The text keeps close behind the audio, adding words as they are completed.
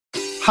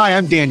Hi,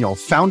 I'm Daniel,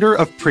 founder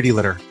of Pretty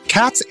Litter.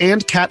 Cats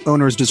and cat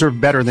owners deserve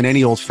better than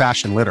any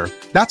old-fashioned litter.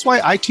 That's why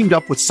I teamed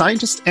up with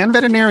scientists and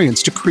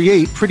veterinarians to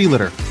create Pretty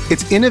Litter.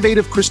 Its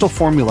innovative crystal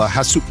formula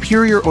has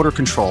superior odor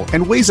control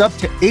and weighs up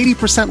to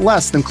 80%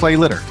 less than clay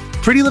litter.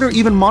 Pretty Litter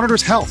even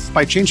monitors health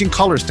by changing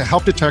colors to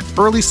help detect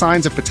early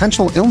signs of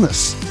potential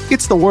illness.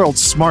 It's the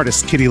world's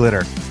smartest kitty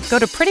litter. Go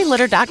to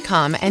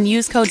prettylitter.com and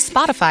use code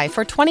SPOTIFY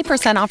for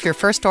 20% off your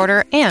first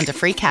order and a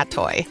free cat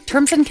toy.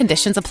 Terms and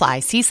conditions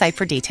apply. See site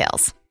for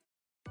details.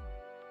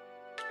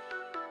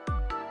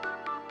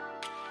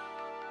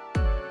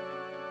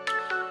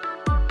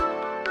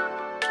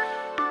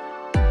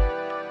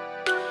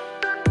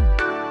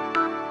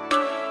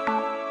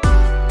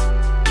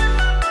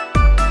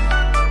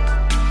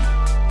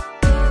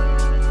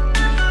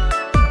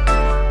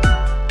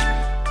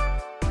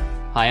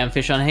 Hi, I'm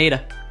Fish on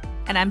Heater.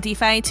 And I'm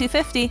DeFi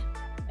 250.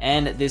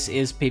 And this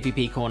is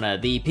PvP Corner,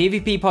 the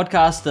PvP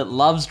podcast that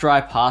loves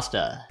dry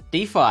pasta.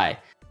 DeFi,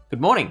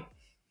 good morning.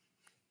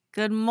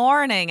 Good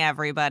morning,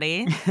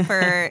 everybody.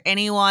 For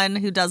anyone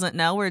who doesn't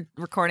know, we're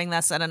recording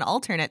this at an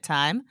alternate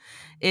time.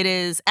 It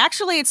is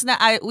actually it's not.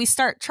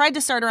 Tried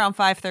to start around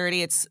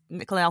 5:30. It's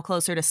now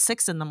closer to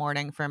 6 in the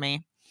morning for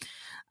me.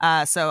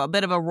 So a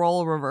bit of a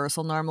role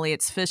reversal. Normally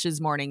it's Fish's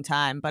morning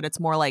time, but it's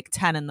more like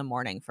 10 in the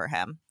morning for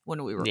him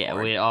when we record.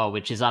 Yeah,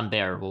 which is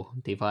unbearable,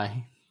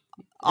 DeFi.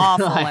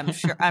 Awful,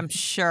 I'm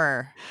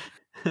sure.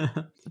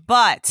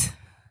 But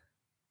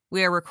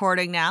we are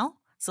recording now,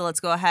 so let's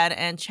go ahead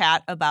and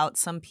chat about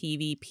some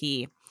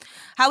PvP.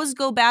 How was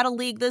Go Battle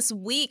League this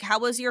week? How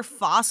was your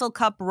Fossil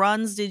Cup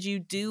runs? Did you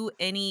do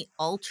any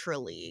Ultra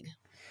League?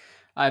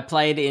 I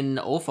played in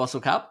all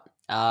Fossil Cup,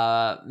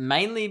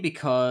 mainly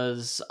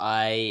because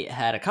I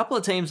had a couple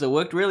of teams that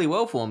worked really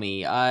well for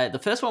me. The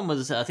first one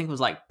was, I think it was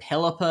like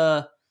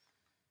Pelipper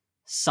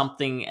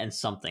something and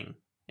something.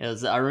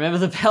 I remember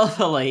the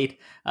Pelipper lead.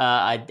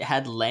 I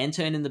had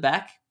Lantern in the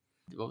back.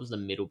 What was the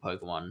middle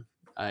Pokemon?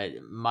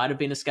 It might have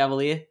been a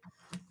Scavalier.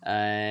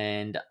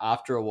 And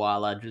after a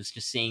while, I was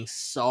just seeing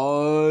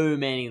so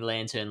many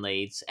Lantern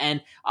leads.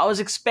 And I was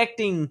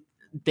expecting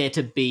there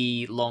to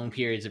be long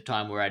periods of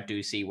time where I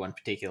do see one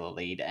particular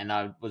lead. And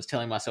I was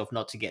telling myself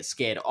not to get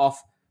scared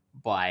off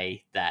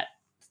by that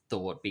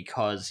thought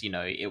because,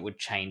 it would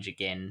change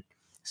again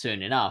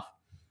soon enough.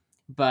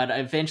 But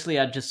eventually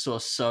I just saw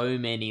so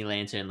many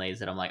Lantern leads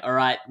that I'm like, all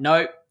right,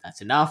 no,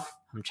 that's enough.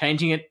 I'm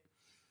changing it.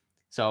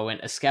 So I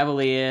went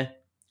Escavalier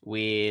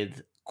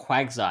with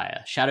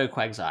Quagsire, Shadow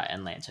Quagsire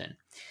and Lantern.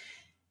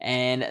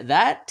 And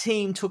that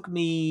team took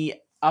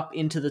me up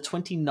into the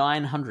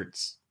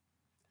 2900s.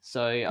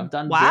 So I've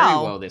done very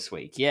well this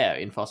week. Yeah,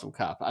 in Fossil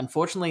Cup.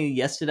 Unfortunately,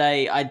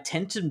 yesterday, I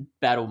tend to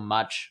battle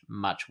much,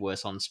 much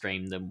worse on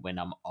stream than when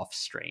I'm off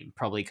stream.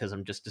 Probably because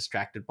I'm just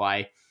distracted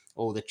by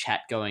all the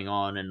chat going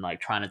on and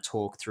like trying to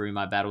talk through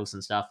my battles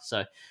and stuff.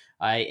 So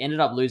I ended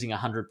up losing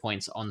 100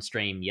 points on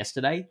stream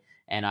yesterday,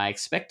 and I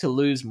expect to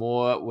lose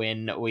more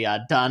when we are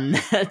done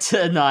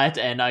tonight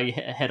and I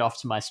head off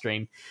to my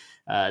stream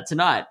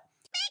tonight.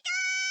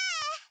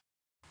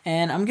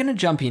 And I'm going to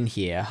jump in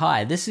here.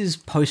 Hi, this is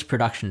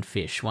post-production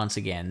Fish once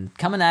again,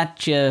 coming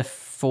at you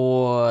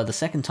for the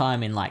second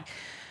time in like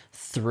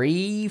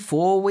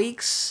 3-4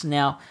 weeks.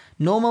 Now,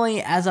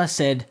 normally, as I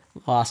said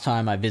last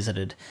time I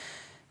visited,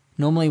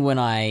 normally when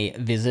I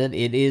visit,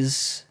 it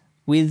is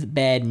with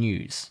bad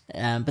news.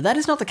 But that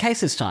is not the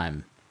case this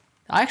time.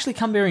 I actually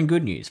come bearing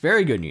good news,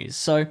 very good news.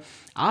 So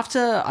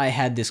after I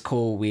had this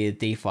call with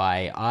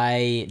DeFi,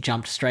 I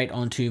jumped straight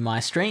onto my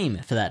stream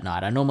for that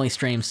night. I normally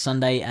stream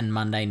Sunday and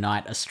Monday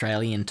night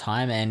Australian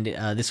time, and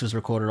this was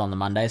recorded on the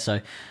Monday, so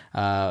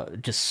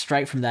just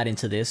straight from that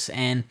into this.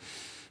 And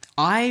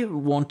I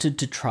wanted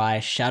to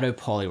try Shadow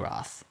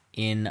Poliwrath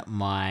in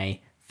my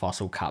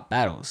Fossil Cup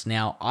battles.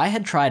 Now, I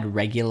had tried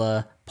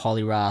regular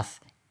Poliwrath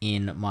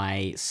in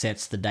my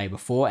sets the day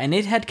before, and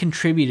it had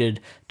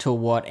contributed to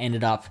what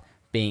ended up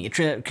being, it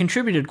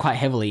contributed quite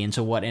heavily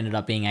into what ended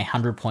up being a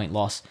 100-point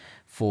loss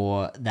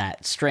for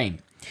that stream.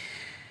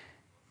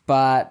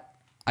 But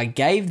I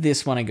gave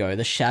this one a go,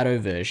 the Shadow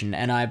version,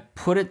 and I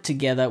put it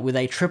together with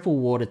a triple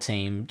water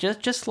team,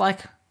 just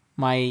like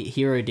my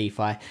hero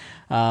DeFi.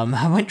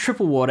 I went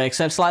triple water,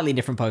 except slightly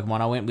different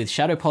Pokemon. I went with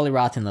Shadow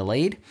Poliwrath in the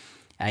lead,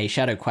 a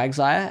Shadow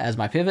Quagsire as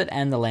my pivot,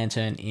 and the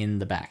Lantern in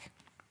the back.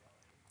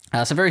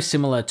 So very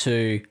similar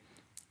to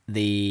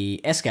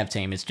the Escav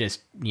team. It's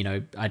just,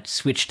 I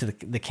switched to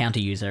the counter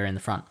user in the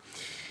front.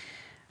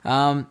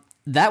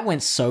 That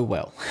went so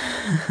well.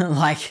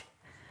 Like,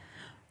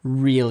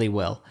 really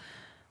well.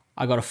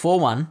 I got a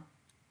 4-1,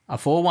 a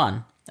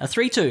 4-1, a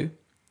 3-2,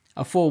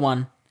 a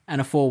 4-1,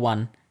 and a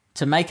 4-1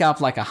 to make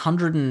up like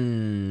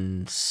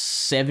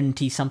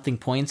 170-something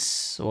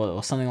points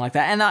or something like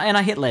that. And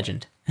I hit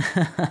Legend.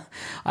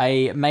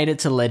 I made it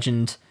to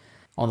Legend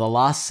on the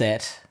last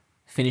set,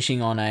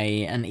 finishing on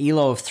an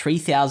elo of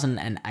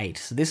 3008.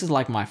 So this is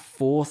like my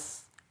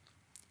 4th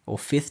or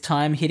 5th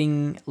time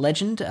hitting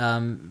Legend.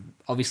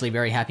 Obviously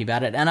very happy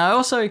about it. And I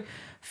also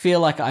feel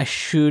like I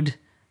should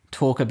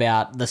talk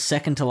about the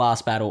second to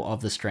last battle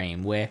of the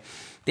stream, where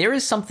there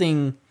is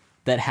something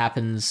that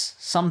happens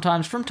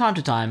sometimes from time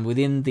to time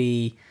within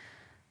the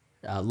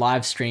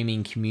live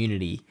streaming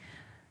community,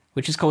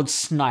 which is called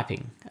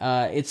sniping.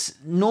 It's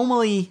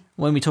normally,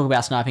 when we talk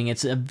about sniping,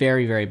 it's a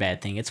very, very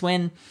bad thing. It's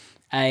when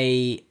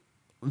a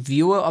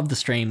viewer of the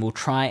stream will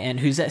try and,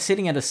 who's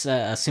sitting at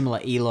a similar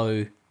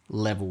elo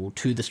level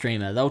to the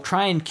streamer, they'll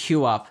try and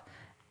queue up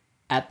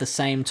at the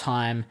same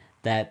time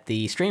that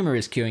the streamer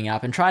is queuing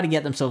up and try to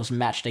get themselves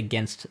matched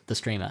against the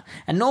streamer.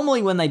 And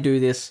normally when they do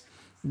this,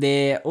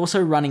 they're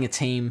also running a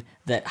team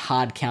that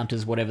hard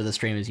counters whatever the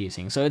streamer's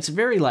using. So it's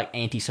very like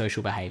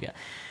antisocial behavior.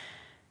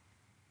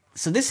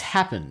 So this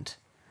happened,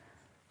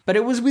 but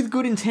it was with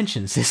good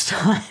intentions this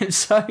time.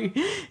 So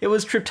it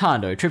was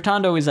Triptando.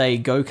 Triptando is a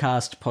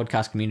GoCast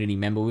podcast community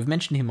member. We've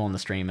mentioned him on the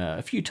stream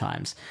a few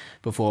times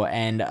before,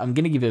 and I'm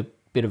going to give a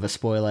bit of a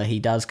spoiler. He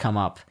does come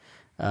up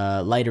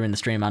later in the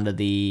stream under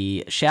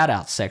the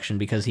shoutouts section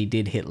because he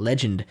did hit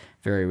Legend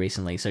very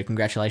recently. So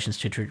congratulations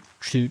to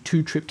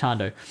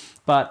Triptando.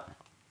 But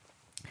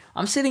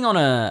I'm sitting on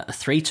a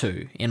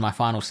 3-2 in my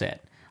final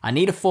set. I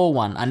need a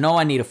 4-1. I know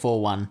I need a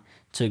 4-1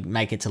 to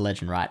make it to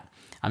Legend, right?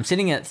 I'm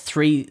sitting at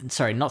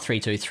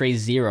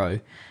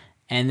 3-0,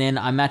 and then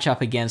I match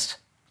up against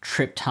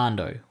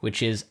Triptando,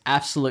 which is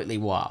absolutely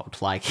wild.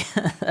 Like,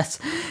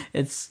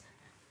 it's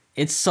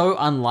so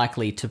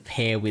unlikely to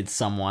pair with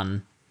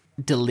someone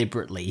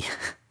deliberately,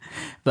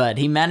 but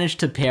he managed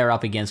to pair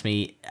up against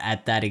me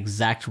at that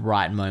exact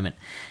right moment.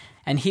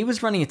 And he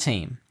was running a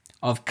team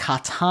of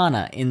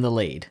Katana in the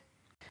lead.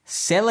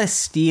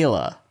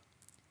 Celesteela,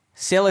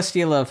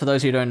 for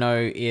those who don't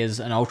know, is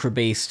an Ultra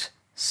Beast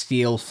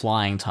steel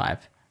flying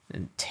type.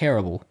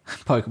 Terrible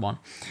Pokemon.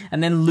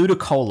 And then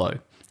Ludicolo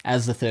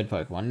as the third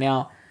Pokemon.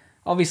 Now,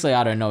 obviously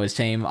I don't know his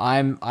team.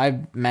 I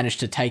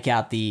managed to take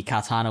out the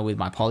Katana with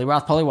my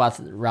Poliwrath.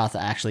 Poliwrath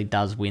actually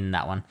does win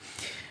that one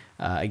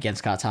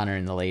against Katana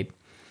in the lead.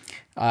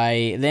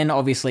 I then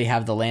obviously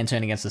have the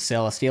Lantern against the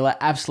Celesteela.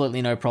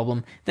 Absolutely no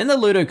problem. Then the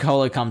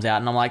Ludicolo comes out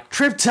and I'm like,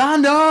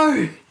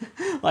 Triptando!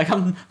 Like,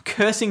 I'm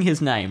cursing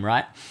his name,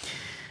 right?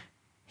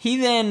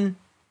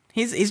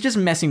 He's just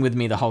messing with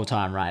me the whole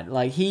time, right?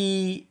 Like,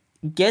 he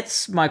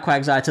gets my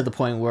Quagsire to the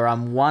point where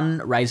I'm one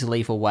Razor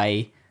Leaf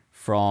away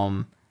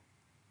from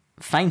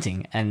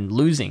fainting and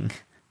losing.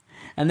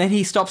 And then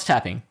he stops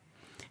tapping.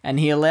 And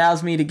he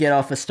allows me to get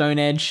off a Stone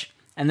Edge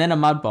and then a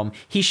Mud Bomb.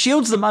 He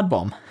shields the Mud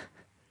Bomb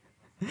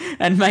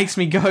and makes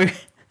me go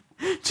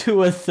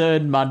to a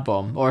third Mud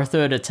Bomb, or a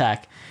third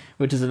attack,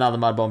 which is another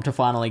Mud Bomb, to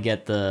finally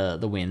get the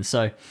win.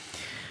 So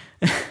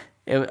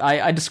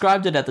I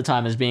described it at the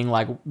time as being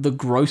like the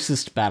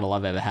grossest battle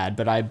I've ever had,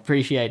 but I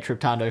appreciate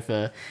Triptando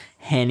for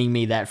handing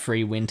me that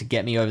free win to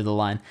get me over the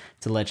line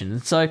to Legend.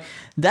 And so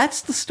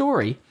that's the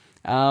story.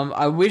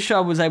 I wish I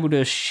was able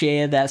to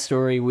share that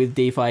story with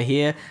DeFi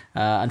here.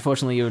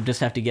 Unfortunately, you'll just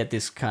have to get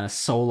this kind of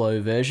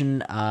solo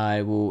version.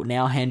 I will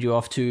now hand you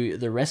off to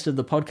the rest of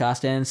the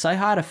podcast and say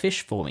hi to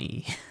Fish for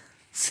me.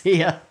 See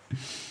ya.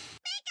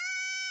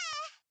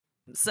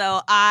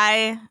 So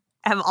I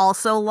have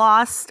also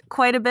lost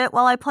quite a bit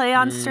while I play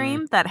on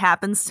stream. That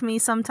happens to me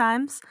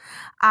sometimes.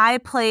 I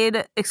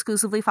played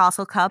exclusively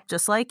Fossil Cup,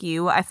 just like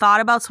you. I thought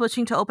about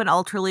switching to Open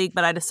Ultra League,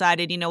 but I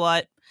decided, you know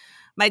what?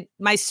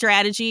 My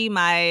strategy,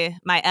 my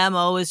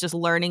MO is just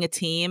learning a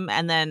team,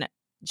 and then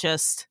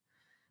just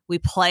we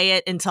play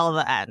it until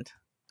the end.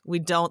 We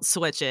don't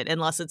switch it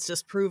unless it's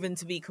just proven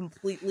to be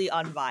completely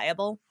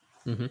unviable.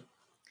 Mm-hmm.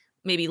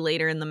 Maybe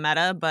later in the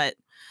meta, but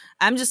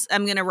I'm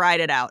gonna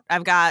ride it out.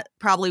 I've got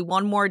probably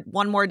one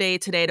more day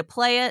today to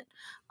play it.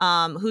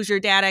 Who's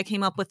Your Dad? I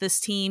came up with this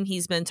team.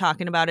 He's been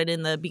talking about it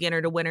in the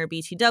Beginner to Winner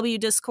BTW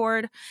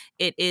Discord.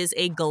 It is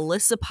a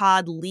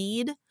Golisopod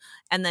lead,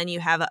 and then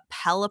you have a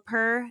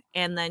Pelipper,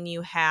 and then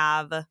you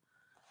have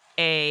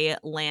a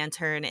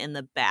Lantern in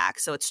the back.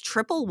 So it's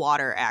triple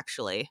water,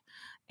 actually,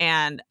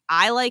 and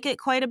I like it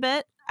quite a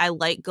bit. I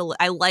like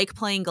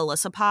playing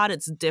Golisopod.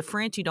 It's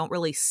different. You don't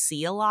really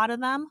see a lot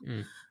of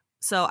them.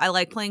 So I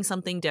like playing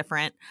something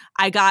different.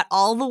 I got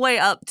all the way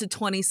up to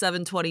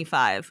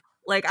 27-25.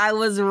 Like, I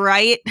was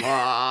right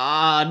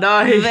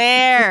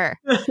there.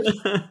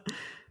 And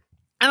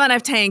then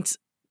I've tanked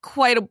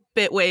quite a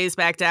bit ways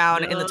back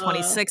down in the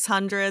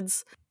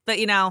 2600s. But,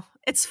 you know,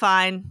 it's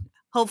fine.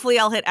 Hopefully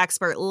I'll hit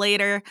expert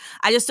later.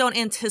 I just don't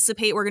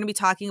anticipate we're going to be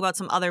talking about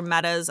some other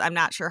metas. I'm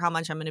not sure how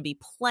much I'm going to be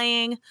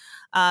playing.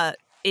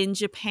 In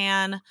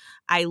Japan,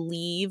 I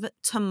leave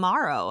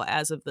tomorrow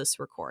as of this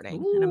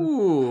recording. Ooh. And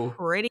I'm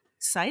pretty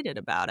excited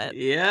about it.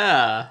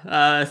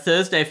 Yeah.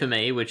 Thursday for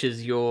me, which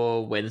is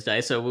your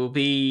Wednesday. So we'll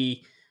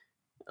be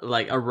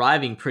like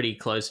arriving pretty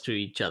close to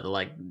each other,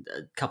 like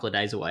a couple of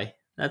days away.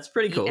 That's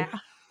pretty cool. Yeah.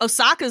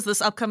 Osaka's this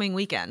upcoming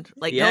weekend.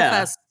 Like,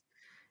 GoFest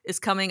is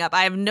coming up.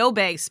 I have no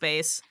bag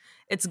space.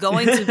 It's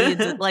going to be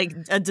like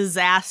a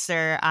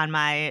disaster on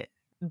my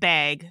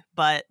bag,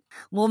 but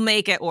we'll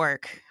make it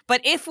work.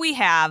 But if we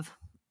have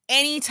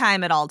any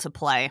time at all to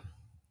play,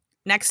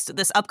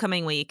 this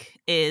upcoming week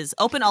is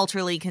Open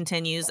Ultra League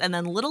continues, and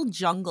then Little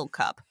Jungle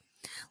Cup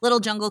Little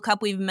Jungle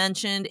Cup we've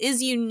mentioned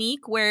is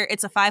unique where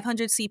it's a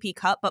 500 CP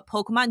cup, but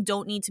Pokemon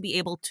don't need to be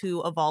able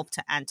to evolve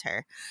to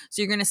enter.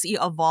 So you're going to see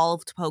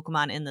evolved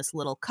Pokemon in this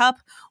little cup,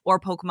 or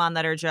Pokemon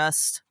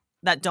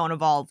that don't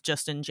evolve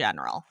just in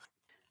general.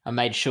 I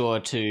made sure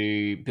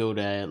to build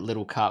a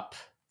little cup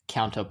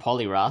counter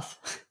Poliwrath.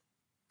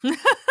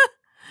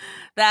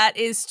 That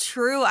is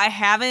true. I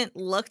haven't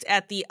looked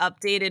at the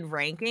updated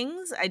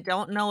rankings. I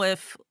don't know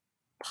if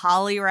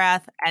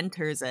Poliwrath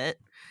enters it.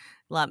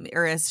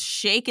 Or is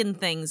shaking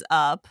things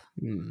up.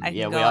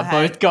 Yeah, we are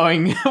both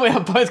going. We are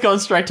both going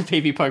straight to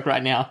PvP Poke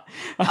right now.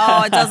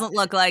 Oh, it doesn't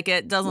look like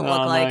it. Doesn't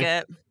look like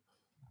it.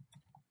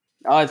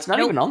 Oh, it's not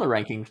even on the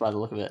rankings by the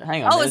look of it.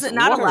 Hang on. Oh, is it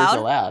not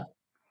allowed?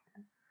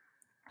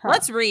 Huh.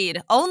 Let's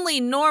read. Only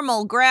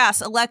normal, grass,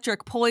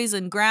 electric,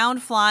 poison,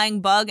 ground, flying,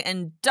 bug,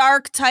 and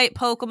dark type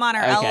Pokemon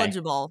are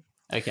eligible.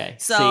 Okay.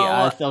 So see,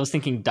 I was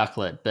thinking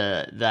Ducklet,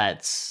 but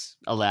that's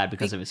allowed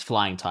because of its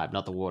flying type,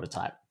 not the water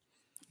type.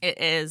 It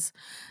is.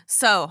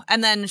 So,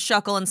 and then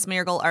Shuckle and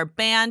Smeargle are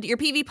banned. Your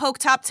PvP Poke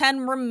top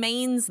 10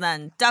 remains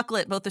then.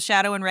 Ducklet, both the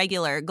Shadow and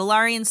Regular.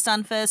 Galarian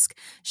Stunfisk,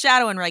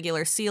 Shadow and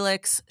Regular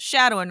Celix,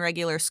 Shadow and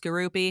Regular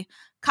Skorupi,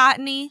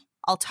 Cottony,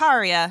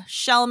 Altaria,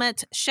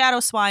 Shelmet, Shadow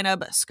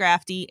Swinub,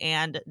 Scrafty,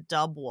 and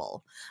Dubwool.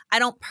 I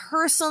don't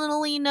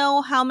personally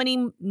know how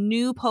many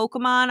new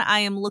Pokemon I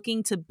am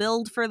looking to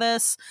build for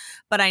this,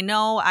 but I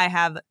know I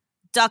have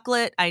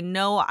Ducklet, I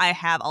know I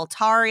have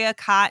Altaria,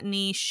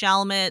 Cottony,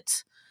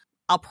 Shelmet,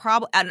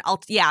 an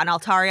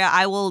Altaria.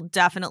 I will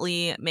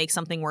definitely make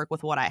something work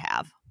with what I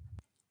have.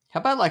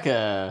 How about like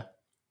a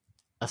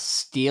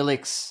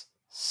Steelix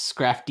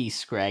Scrafty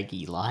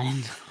Scraggy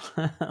line?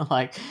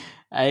 Like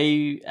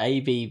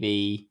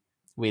ABB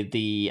with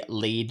the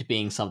lead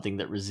being something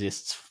that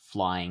resists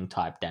flying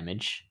type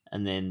damage,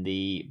 and then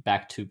the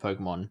back two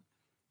Pokemon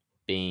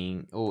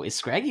being... Oh, is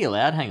Scraggy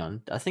allowed? Hang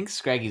on. I think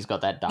Scraggy's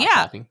got that dark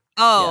typing.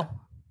 Oh, yeah.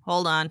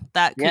 Hold on.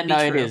 That could be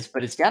true. It is,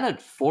 but it's down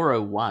at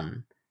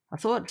 401. I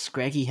thought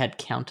Scraggy had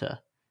counter.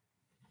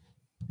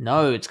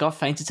 No, it's got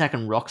Feint Attack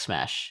and Rock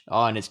Smash.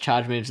 Oh, and its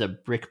charge moves are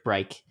Brick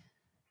Break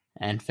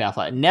and Foul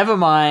Flight. Never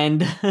mind.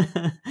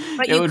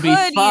 But it would be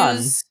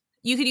fun.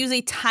 You could use a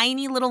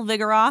tiny little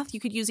Vigoroth. You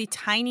could use a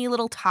tiny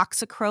little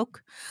Toxicroak,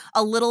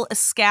 a little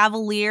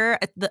Escavalier,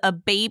 a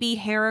baby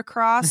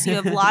Heracross. You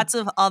have lots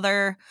of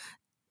other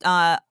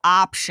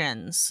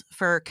options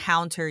for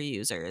counter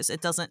users.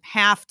 It doesn't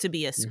have to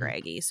be a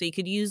Scraggy. So you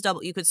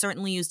could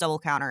certainly use double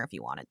counter if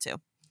you wanted to.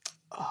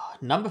 Oh,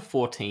 number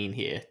 14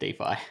 here,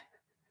 DeFi.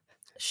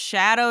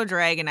 Shadow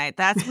Dragonite.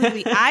 That's going to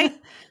be... I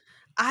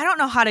don't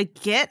know how to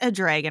get a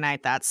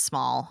Dragonite that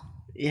small.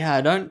 Yeah,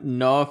 I don't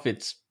know if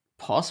it's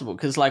possible.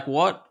 Because, like,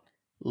 what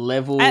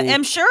level...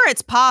 I'm sure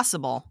it's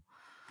possible.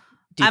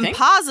 I'm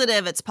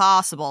positive it's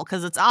possible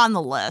because it's on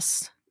the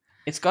list.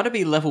 It's got to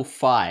be level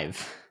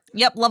 5.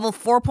 Yep, level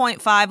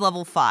 4.5,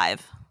 level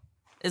 5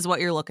 is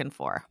what you're looking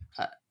for.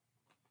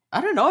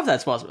 I don't know if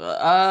that's possible.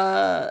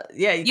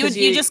 Yeah,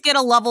 you just get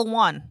a level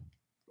 1.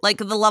 Like,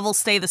 the levels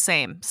stay the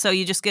same. So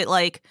you just get,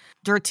 like,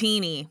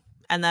 Dratini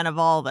and then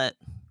evolve it.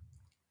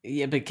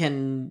 Yeah, but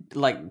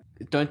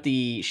don't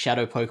the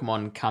shadow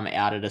Pokemon come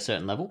out at a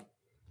certain level?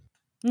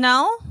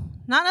 No,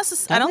 not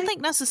necessarily. I don't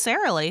think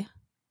necessarily.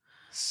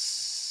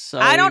 So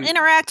I don't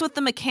interact with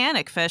the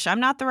mechanic fish. I'm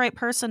not the right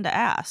person to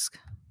ask.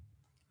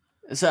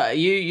 So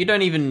you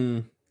don't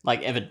even,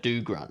 like, ever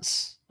do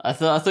grunts? I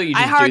thought you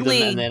just do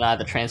them and then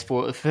either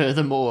transport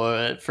them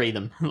or free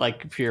them,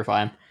 like,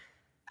 purify them.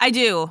 I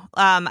do.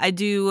 I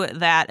do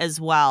that as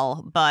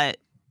well, but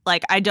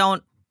like I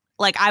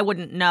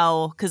wouldn't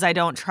know because I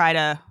don't try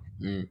to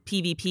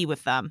PvP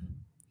with them.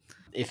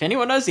 If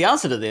anyone knows the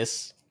answer to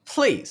this,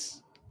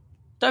 please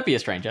don't be a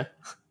stranger.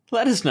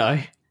 Let us know.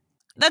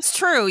 That's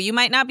true. You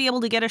might not be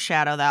able to get a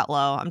shadow that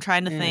low. I'm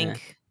trying to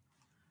think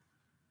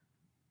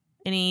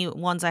any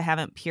ones I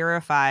haven't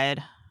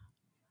purified.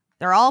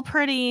 They're all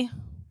pretty...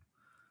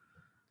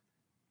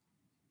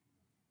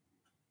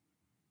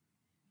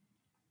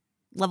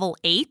 Level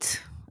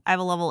 8. I have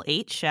a level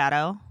 8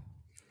 shadow.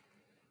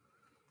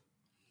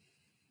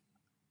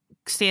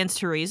 Stands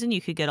to reason you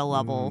could get a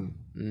level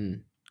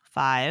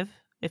 5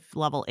 if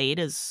level 8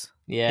 exists.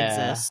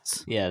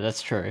 Yeah,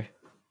 that's true.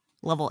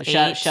 Level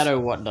 8. Shadow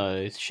what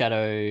though?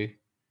 Shadow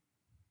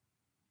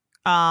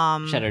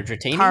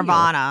Dratini?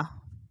 Carvana.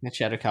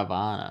 Shadow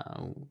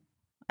Carvana.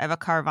 I have a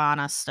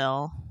Carvana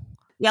still.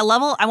 Yeah,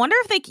 I wonder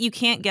if you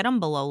can't get them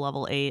below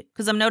level 8.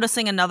 Because I'm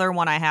noticing another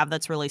one I have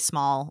that's really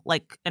small,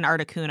 like an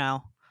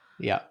Articuno.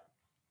 Yeah.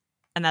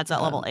 And that's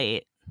at level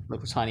 8.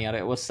 Little tiny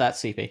Articuno. What's that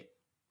CP?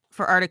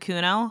 For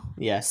Articuno?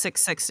 Yeah.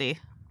 660.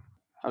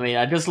 I mean,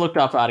 I just looked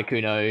up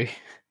Articuno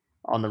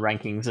on the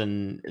rankings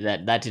and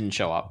that didn't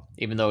show up,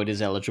 even though it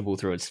is eligible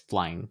through its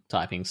flying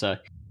typing, so...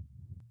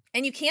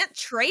 And you can't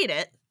trade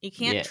it. You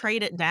can't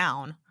trade it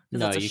down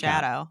because it's a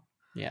shadow.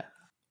 Can't. Yeah.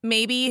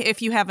 Maybe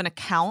if you have an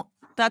account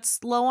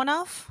that's low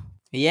enough.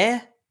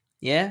 Yeah.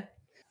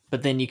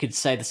 But then you could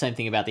say the same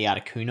thing about the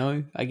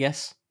Articuno, I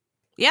guess.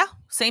 Yeah,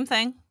 same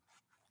thing.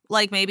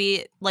 Like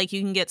maybe like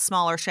you can get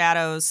smaller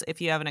shadows if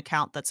you have an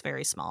account that's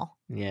very small.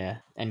 Yeah,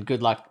 and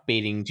good luck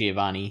beating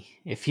Giovanni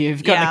if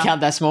you've got an Yeah.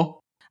 account that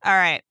small. All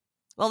right.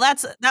 Well,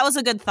 that was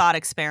a good thought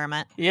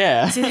experiment.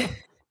 Yeah.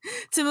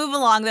 To move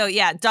along though,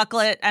 yeah,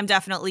 Ducklet I'm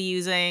definitely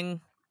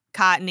using.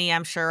 Cottony,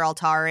 I'm sure.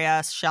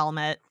 Altaria,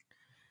 Shelmet.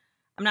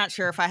 I'm not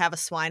sure if I have a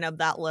Swinub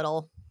that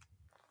little.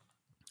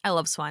 I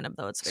love Swinub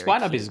though. It's very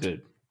Swinub cute. is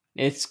good.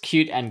 It's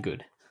cute and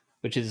good,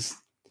 which is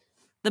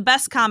the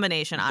best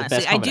combination, honestly.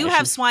 best I do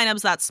have combination.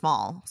 Swinubs that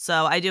small.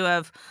 So I do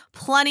have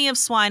plenty of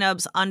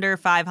Swinubs under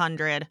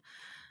 500.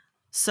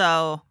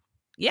 So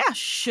yeah,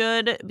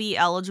 should be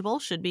eligible,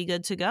 should be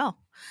good to go.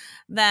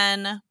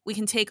 Then we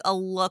can take a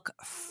look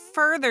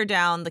further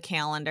down the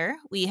calendar.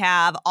 We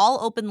have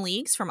all open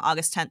leagues from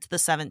August 10th to the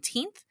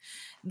 17th.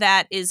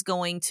 That is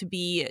going to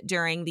be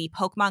during the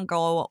Pokemon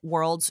Go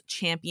Worlds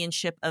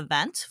Championship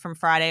event from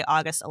Friday,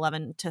 August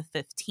 11th to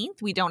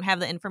 15th. We don't have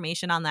the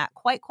information on that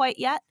quite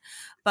yet,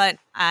 but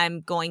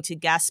I'm going to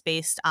guess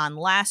based on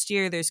last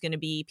year, there's going to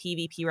be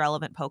PvP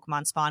relevant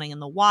Pokemon spawning in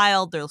the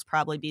wild. There'll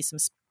probably be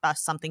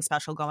something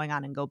special going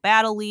on in Go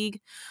Battle League.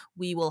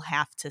 We will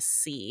have to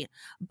see.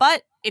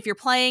 But if you're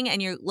playing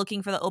and you're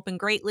looking for the Open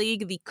Great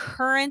League,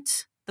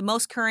 the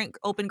most current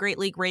Open Great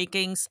League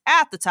rankings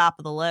at the top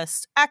of the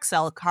list,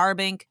 XL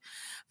Carbink,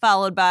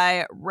 followed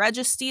by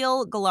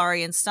Registeel,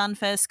 Galarian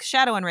Stunfisk,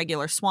 Shadow and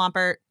Regular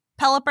Swampert,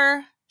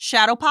 Pelipper,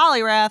 Shadow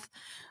Poliwrath.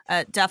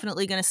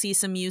 Definitely going to see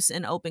some use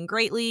in Open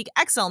Great League,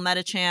 XL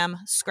Medicham,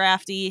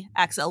 Scrafty,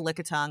 XL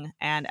Lickitung,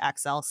 and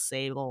XL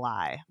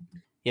Sableye.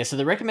 Yeah, so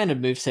the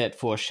recommended moveset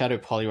for Shadow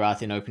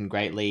Poliwrath in Open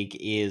Great League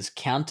is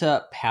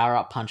Counter, Power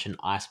Up Punch, and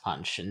Ice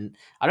Punch. And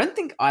I don't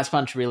think Ice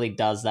Punch really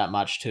does that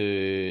much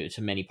to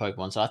many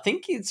Pokemon. So I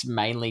think it's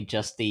mainly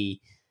just the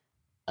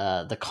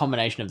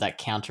combination of that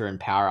Counter and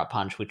Power Up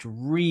Punch, which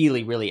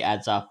really, really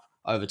adds up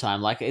over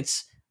time.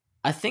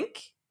 I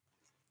think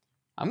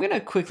I'm going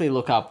to quickly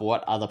look up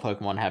what other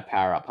Pokemon have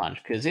Power Up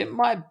Punch, because it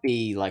might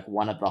be like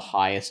one of the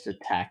highest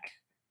attack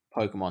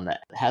Pokemon that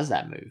has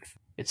that move.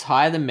 It's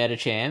higher than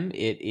Medicham.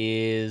 It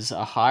is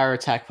a higher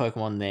attack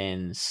Pokemon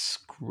than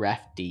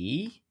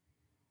Scrafty.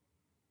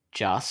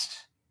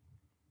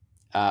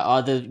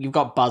 You've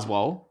got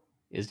Buzzwole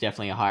is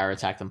definitely a higher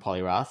attack than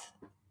Poliwrath.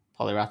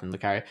 Poliwrath and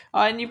Lucario.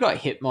 And you've got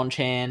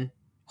Hitmonchan.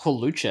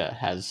 Hawlucha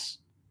has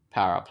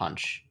Power Up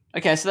Punch.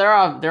 Okay, so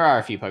there are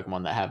a few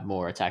Pokemon that have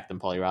more attack than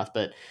Poliwrath,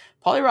 but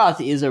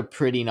Poliwrath is a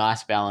pretty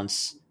nice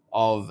balance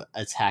of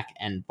attack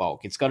and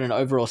bulk. It's got an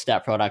overall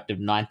stat product of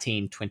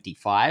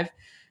 1925,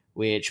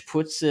 which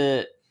puts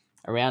it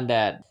around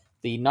at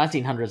the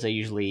 1900s. I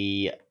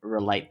usually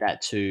relate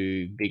that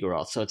to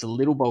Vigoroth, so it's a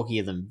little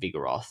bulkier than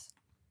Vigoroth.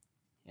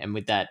 And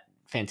with that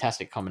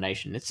fantastic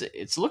combination,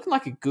 it's looking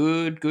like a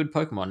good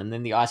Pokemon. And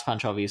then the Ice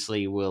Punch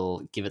obviously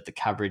will give it the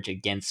coverage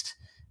against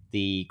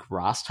the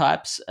grass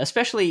types,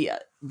 especially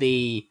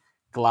the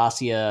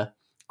Glacier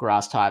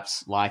grass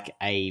types like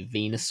a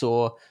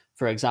Venusaur,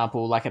 for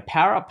example. Like a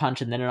Power Up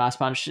Punch and then an Ice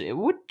Punch, it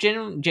would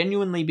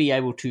genuinely be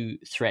able to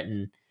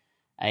threaten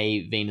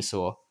a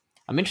Venusaur.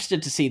 I'm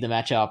interested to see the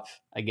matchup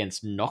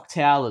against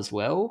Noctowl as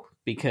well,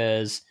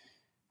 because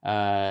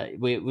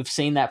we've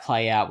seen that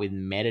play out with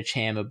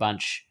Medicham a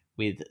bunch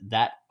with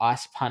that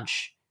Ice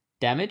Punch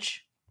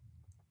damage.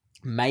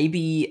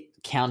 Maybe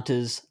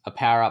counters a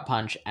Power Up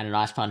Punch and an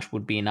Ice Punch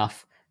would be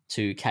enough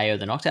to KO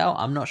the Noctowl.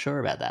 I'm not sure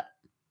about that.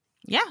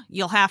 Yeah,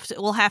 we'll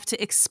have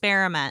to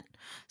experiment.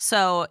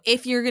 So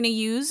if you're going to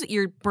use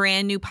your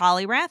brand new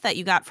Poliwrath that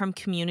you got from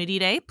Community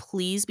Day,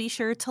 please be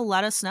sure to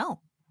let us know.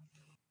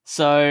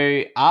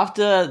 So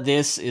after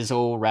this is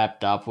all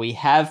wrapped up, we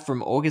have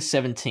from August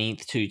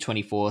 17th to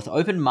 24th,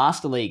 Open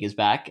Master League is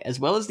back, as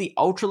well as the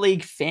Ultra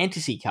League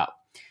Fantasy Cup.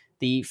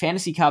 The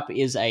Fantasy Cup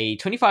is a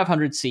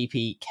 2500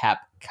 CP cap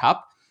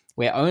cup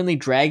where only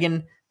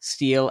Dragon,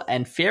 Steel,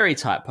 and Fairy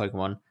type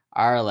Pokemon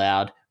are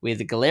allowed,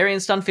 with Galarian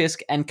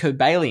Stunfisk and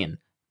Cobalion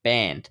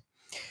banned.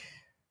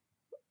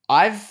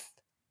 I've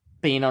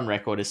been on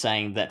record as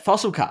saying that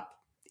Fossil Cup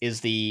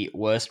is the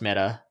worst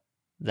meta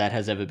that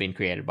has ever been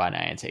created by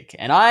Niantic,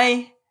 and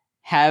I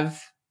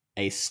have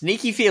a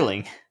sneaky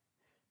feeling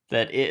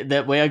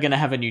that we are going to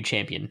have a new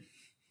champion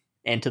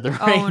enter the ring.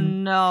 Oh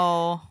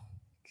no!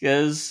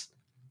 Because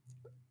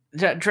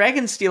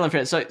Dragon, Steel, and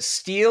Fairies. So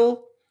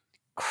Steel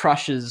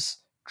crushes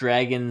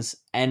dragons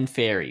and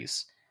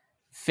fairies.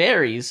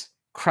 Fairies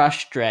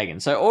crush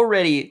dragons. So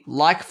already,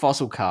 like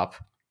Fossil Cup,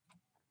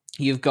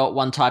 you've got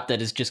one type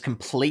that is just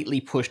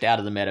completely pushed out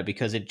of the meta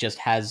because it just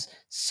has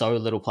so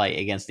little play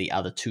against the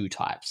other two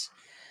types.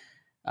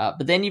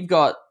 But then you've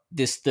got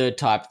this third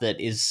type that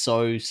is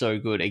so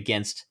good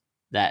against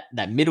that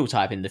middle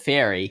type in the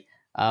fairy.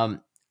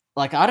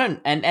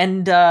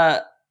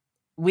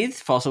 With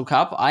Fossil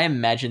Cup, I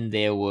imagine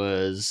there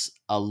was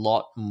a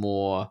lot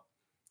more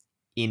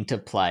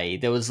interplay.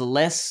 There was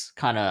less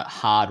kind of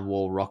hard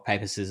wall rock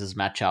paper scissors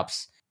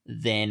matchups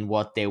than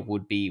what there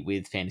would be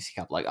with Fantasy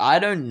Cup. Like, I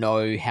don't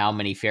know how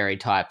many fairy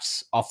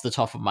types off the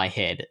top of my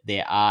head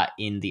there are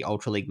in the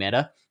Ultra League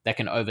meta that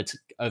can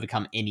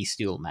overcome any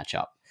Steel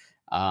matchup.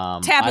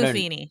 Tapu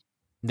Fini.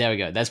 There we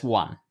go. That's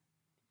one.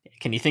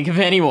 Can you think of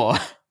any more?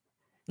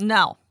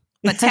 No,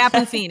 but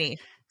Tapu Fini.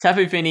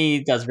 Tapu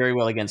Fini does very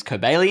well against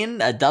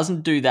Cobalion.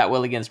 Doesn't do that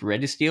well against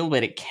Registeel,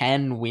 but it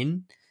can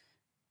win.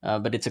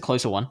 But it's a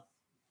closer one.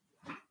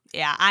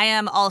 Yeah, I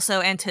am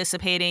also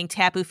anticipating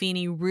Tapu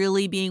Fini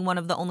really being one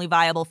of the only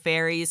viable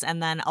fairies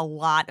and then a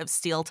lot of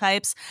steel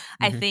types.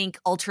 I think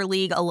Ultra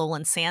League,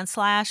 Alolan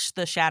Sandslash,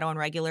 the Shadow and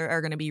Regular are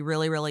going to be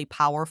really, really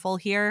powerful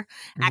here.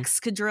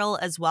 Excadrill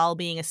as well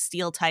being a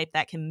steel type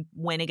that can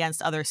win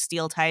against other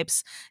steel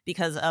types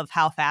because of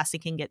how fast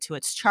it can get to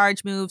its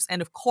charge moves.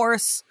 And of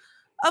course,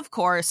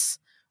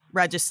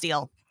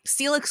 Registeel.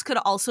 Steelix could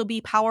also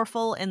be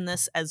powerful in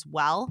this as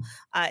well.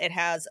 It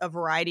has a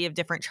variety of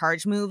different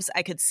charge moves.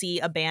 I could see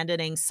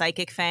abandoning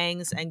Psychic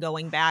Fangs and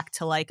going back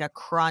to like a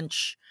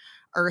Crunch,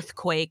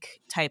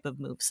 Earthquake type of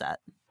moveset.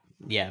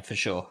 Yeah, for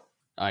sure.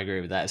 I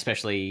agree with that,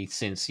 especially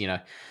since,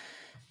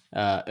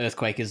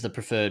 Earthquake is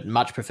the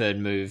much preferred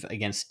move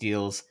against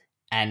Steels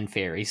and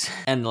Fairies.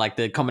 And like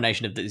the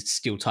combination of the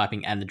Steel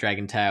typing and the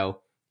Dragon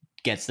Tail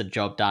gets the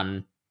job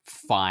done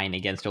fine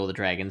against all the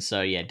dragons.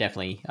 So yeah,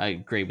 definitely, I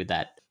agree with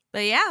that.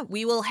 But yeah,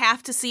 we will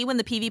have to see when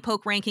the PV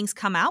Poke rankings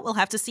come out. We'll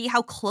have to see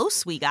how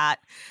close we got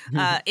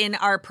in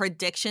our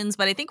predictions.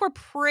 But I think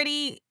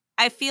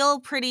I feel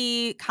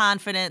pretty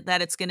confident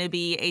that it's going to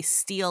be a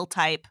steel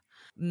type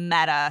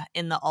meta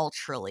in the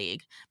Ultra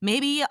League.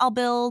 Maybe I'll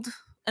build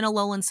an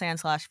Alolan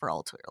Sandslash for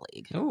Ultra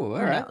League. Oh,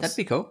 all right. That'd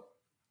be cool.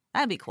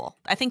 That'd be cool.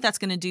 I think that's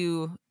going to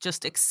do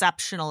just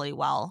exceptionally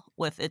well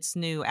with its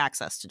new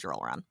access to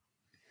Drill Run.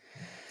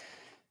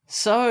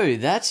 So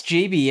that's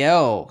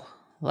GBL.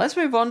 Let's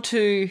move on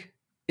to,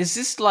 is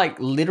this like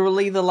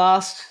literally the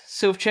last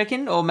Sylph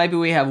check-in? Or maybe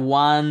we have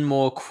one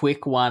more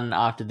quick one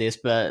after this,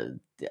 but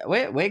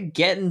we're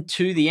getting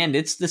to the end.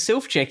 It's the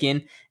Sylph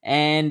check-in,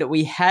 and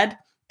we had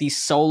the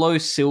Solo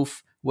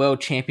Sylph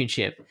World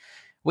Championship.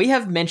 We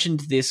have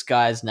mentioned this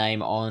guy's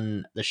name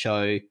on the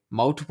show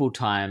multiple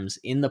times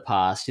in the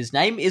past. His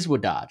name is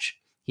Wadaj.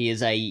 He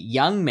is a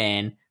young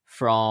man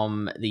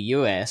from the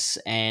US,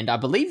 and I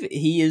believe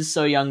he is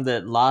so young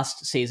that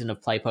last season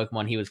of Play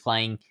Pokemon he was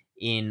playing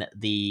in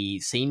the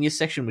senior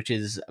section, which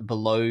is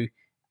below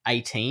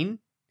 18.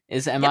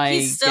 Am I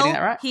getting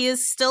that right? He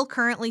is still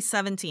currently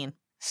 17.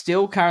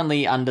 Still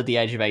currently under the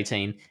age of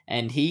 18,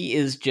 and he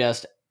is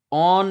just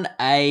on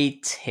a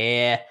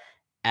tear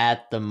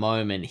at the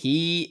moment.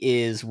 He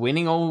is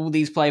winning all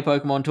these Play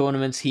Pokemon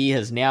tournaments. He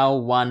has now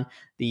won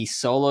the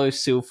Solo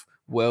Sylph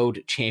World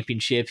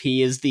Championship.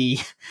 He is the,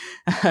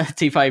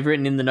 Tifa, I've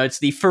written in the notes,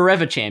 the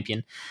forever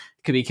champion,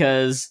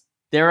 because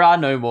there are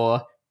no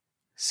more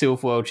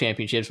Sylph World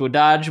Championships.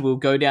 Wadaj will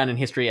go down in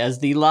history as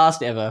the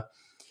last ever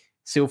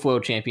Sylph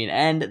World Champion,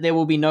 and there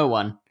will be no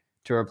one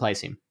to replace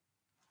him.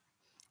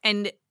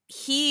 And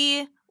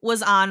he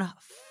was on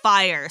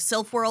fire.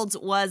 Sylph Worlds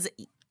was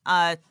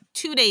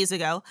 2 days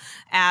ago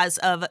as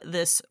of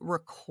this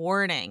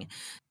recording.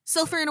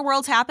 Sylph Arena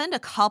Worlds happened a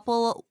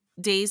couple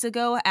days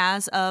ago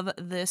as of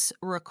this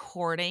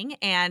recording,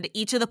 and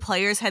each of the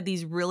players had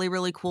these really,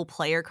 really cool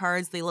player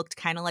cards. They looked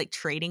kind of like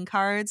trading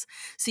cards.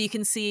 So you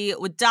can see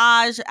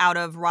Wadaj out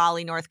of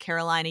Raleigh, North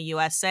Carolina,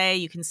 USA.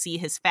 You can see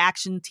his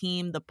faction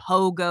team, the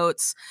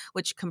Pogoats,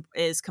 which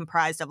is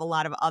comprised of a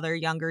lot of other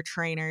younger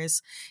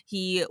trainers.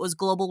 He was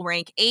global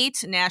rank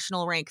 8,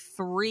 national rank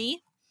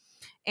 3.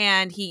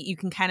 And you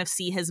can kind of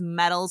see his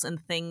medals and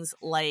things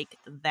like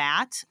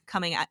that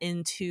coming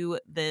into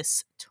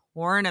this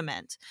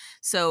tournament.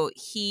 So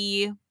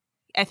because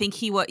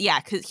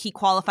he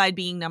qualified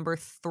being number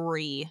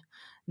 3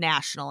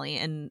 nationally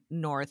in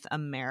North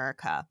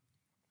America.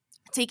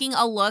 Taking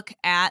a look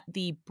at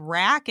the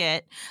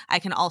bracket, I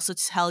can also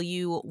tell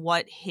you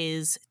what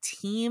his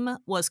team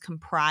was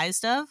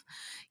comprised of.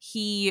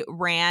 He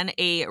ran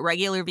a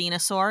regular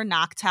Venusaur,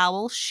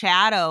 Noctowl,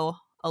 Shadow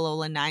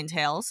Alolan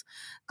Ninetales,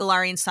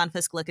 Galarian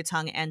Sunfisk,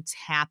 Lickitung, and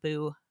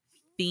Tapu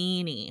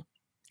Fini.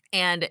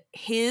 And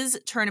his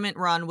tournament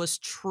run was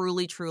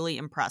truly, truly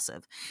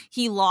impressive.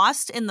 He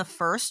lost in the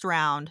first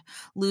round,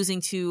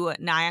 losing to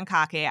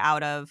Nyankake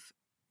out of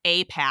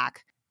APAC.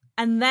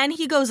 And then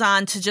he goes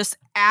on to just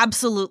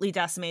absolutely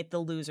decimate the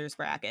losers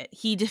bracket.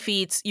 He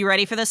defeats, you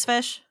ready for this,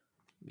 Fish?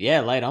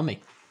 Yeah, lay it on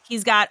me.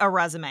 He's got a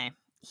resume.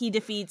 He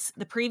defeats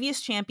the previous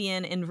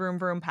champion in Vroom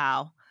Vroom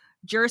Pow,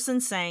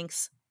 Jerson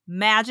Sanks,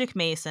 Magic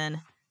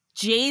Mason,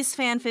 Jay's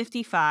Fan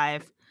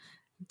 55,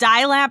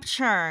 Dilap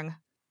Churng,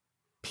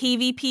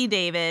 PvP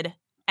David,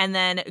 and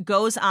then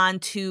goes on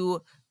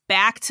to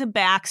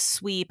back-to-back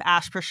sweep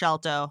Ash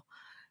Proscelto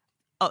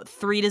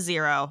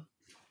 3-0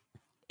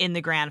 in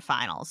the grand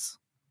finals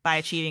by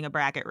achieving a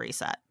bracket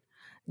reset.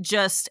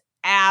 Just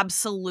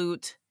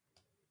absolute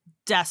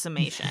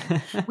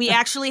decimation. We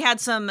actually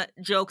had some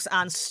jokes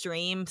on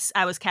streams.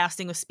 I was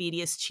casting with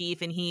Speediest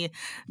Chief, and he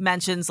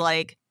mentions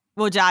like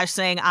Wadaj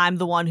saying I'm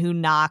the one who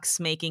knocks,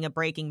 making a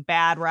Breaking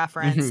Bad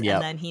reference. Yep.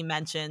 And then he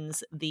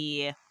mentions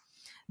the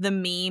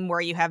meme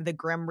where you have the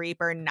Grim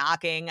Reaper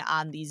knocking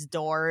on these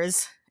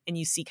doors and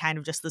you see kind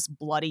of just this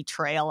bloody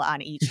trail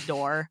on each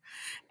door.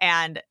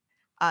 And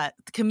the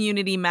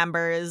community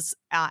members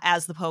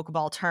as the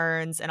Pokeball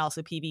turns, and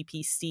also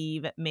PvP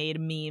Steve made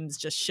memes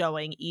just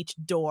showing each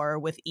door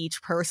with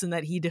each person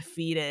that he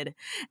defeated,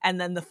 and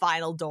then the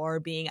final door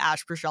being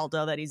Ash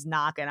Prosciutto that he's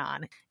knocking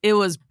on. It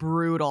was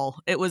brutal.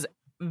 It was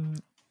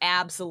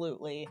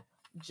absolutely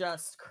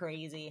just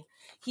crazy.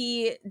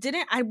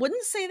 I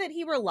wouldn't say that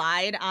he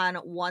relied on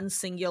one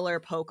singular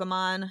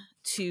Pokemon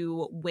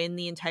to win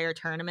the entire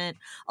tournament.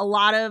 A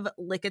lot of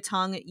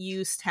Lickitung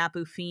use.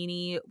 Tapu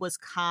Fini was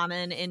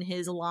common in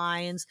his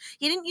lines.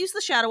 He didn't use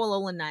the Shadow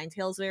Alolan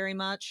Ninetales very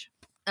much.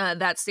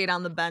 That stayed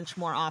on the bench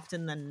more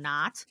often than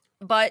not.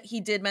 But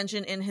he did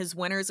mention in his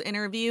winner's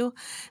interview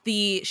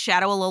the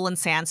Shadow Alolan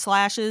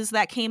Sandslashes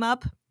that came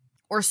up,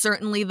 or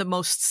certainly the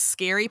most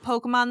scary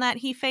Pokemon that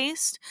he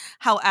faced.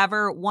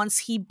 However, once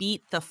he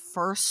beat the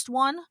first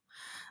one,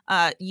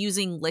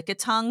 using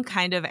Lickitung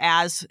kind of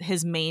as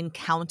his main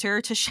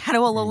counter to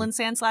Shadow Alolan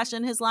Sandslash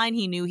in his line,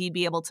 he knew he'd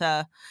be able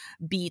to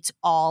beat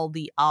all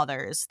the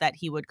others that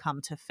he would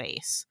come to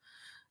face.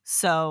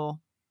 So,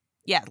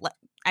 yeah,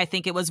 I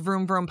think it was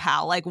Vroom Vroom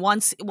Pow. Like,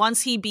 once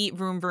he beat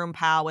Vroom Vroom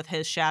Pow with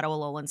his Shadow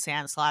Alolan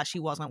Sandslash, he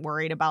wasn't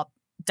worried about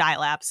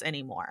Dilaps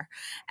anymore.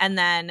 And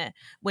then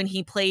when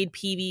he played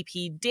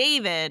PvP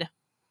David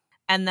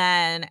and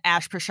then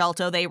Ash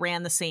Prosciutto, they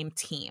ran the same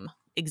team.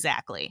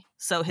 Exactly.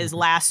 So his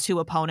last two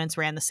opponents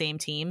ran the same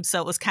team. So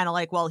it was kind of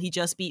like, well, he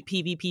just beat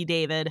PvP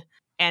David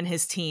and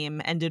his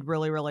team and did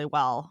really, really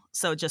well.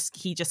 So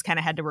he just kind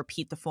of had to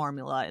repeat the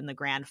formula in the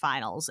grand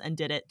finals and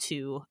did it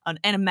to an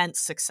immense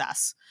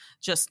success.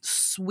 Just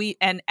sweet.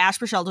 And Ash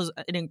Prosciutto's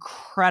an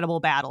incredible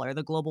battler,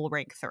 the global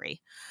rank 3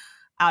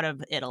 out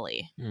of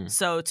Italy.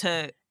 So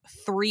to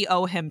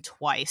 3-0 him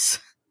twice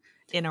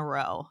in a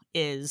row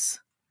is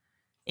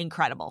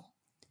incredible.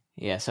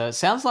 Yeah, so it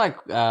sounds like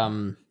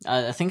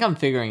I think I'm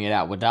figuring it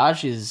out.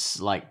 Wadaj is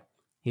like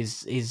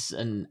he's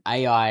an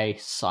AI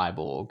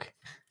cyborg,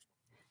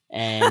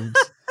 and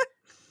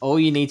all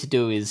you need to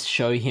do is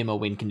show him a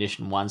win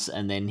condition once,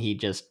 and then he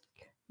just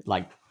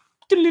like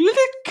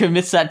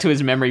commits that to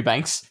his memory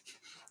banks,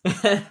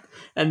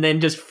 and then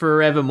just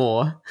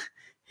forevermore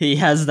he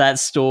has that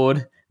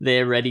stored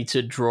there, ready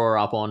to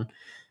draw up on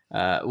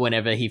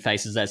whenever he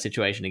faces that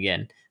situation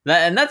again.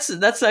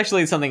 That's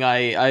actually something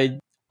I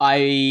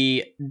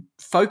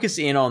focus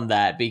in on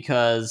that,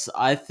 because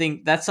I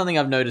think that's something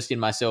I've noticed in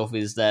myself,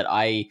 is that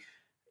I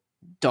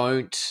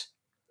don't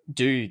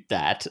do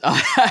that.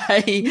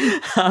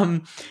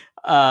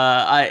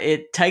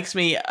 It takes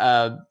me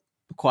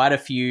quite a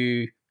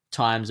few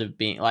times of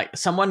being like,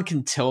 someone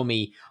can tell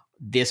me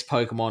this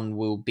Pokemon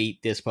will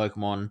beat this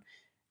Pokemon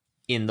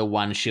in the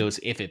one shields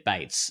if it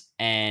baits,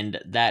 and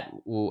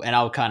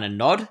I'll kind of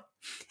nod,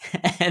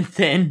 and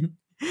then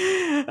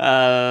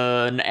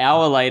an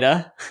hour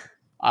later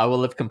I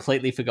will have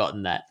completely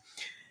forgotten that.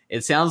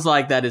 It sounds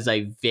like that is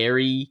a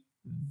very,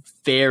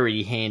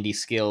 very handy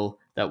skill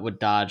that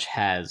Wadaj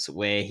has,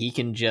 where he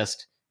can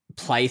just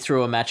play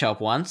through a matchup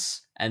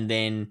once, and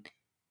then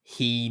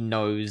he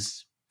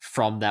knows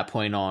from that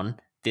point on,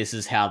 this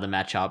is how the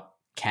matchup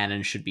can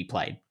and should be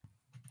played.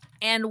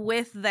 And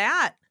with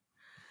that,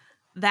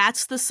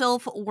 that's the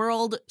Sylph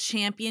World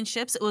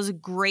Championships. It was a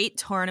great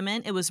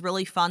tournament. It was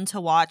really fun to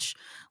watch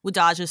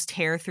Wadaj's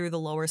tear through the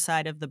lower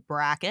side of the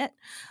bracket.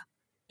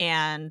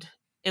 And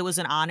it was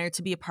an honor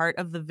to be a part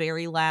of the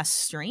very last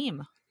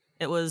stream.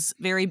 It was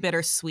very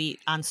bittersweet.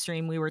 On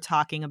stream, we were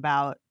talking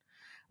about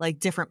like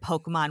different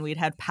Pokemon we'd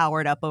had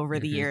powered up over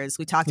the years.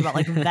 We talked about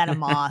like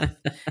Venomoth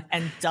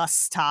and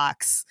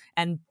Dustox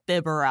and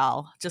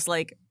Bibarel, just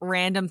like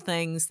random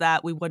things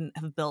that we wouldn't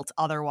have built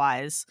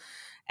otherwise.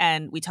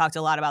 And we talked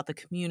a lot about the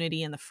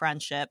community and the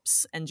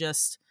friendships, and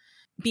just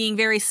being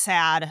very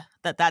sad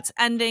that that's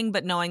ending,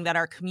 but knowing that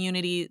our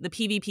community, the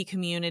PvP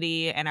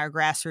community and our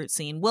grassroots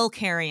scene, will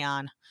carry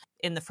on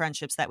in the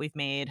friendships that we've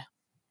made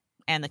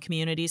and the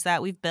communities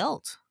that we've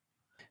built.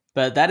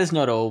 But that is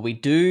not all. We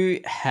do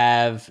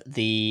have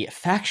the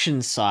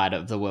faction side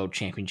of the World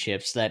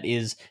Championships that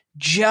is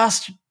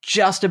just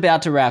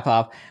about to wrap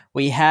up.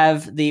 We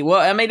have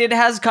it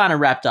has kind of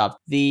wrapped up.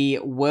 The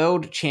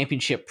World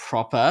Championship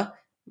proper,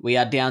 we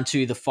are down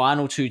to the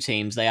final two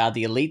teams. They are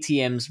the Elite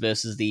TMs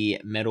versus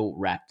the Metal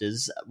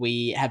Raptors.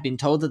 We have been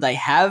told that they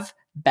have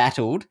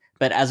battled,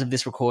 but as of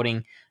this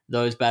recording,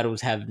 those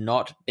battles have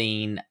not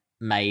been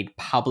made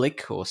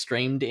public or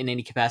streamed in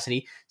any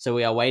capacity. So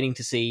we are waiting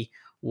to see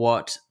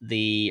what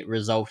the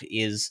result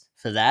is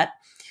for that.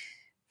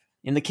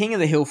 In the King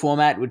of the Hill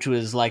format, which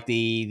was like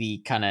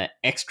the kind of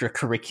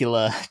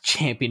extracurricular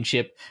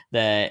championship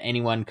that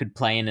anyone could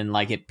play in, and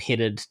like it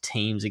pitted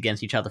teams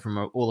against each other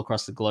from all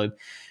across the globe,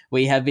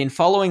 we have been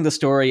following the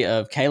story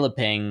of Caleb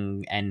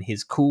Peng and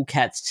his Cool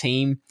Cats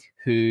team,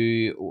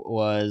 who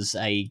was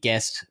a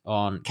guest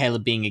on,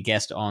 Caleb being a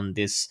guest on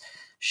this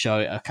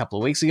show a couple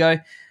of weeks ago,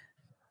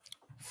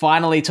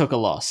 finally took a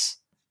loss.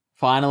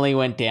 Finally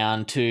went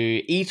down to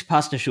eat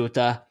pasta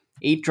shuta,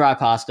 eat dry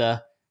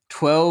pasta,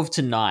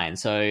 12-9.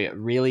 So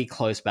really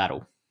close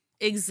battle.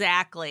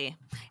 Exactly.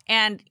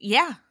 And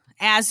yeah,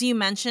 as you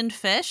mentioned,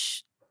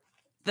 Fish,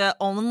 the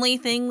only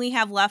thing we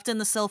have left in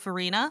the Sylph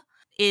Arena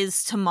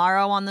is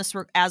tomorrow on this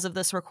as of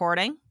this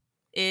recording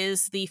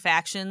is the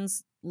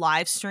factions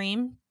live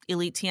stream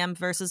Elite TM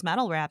versus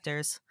Metal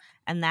Raptors,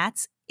 and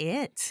that's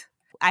it.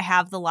 I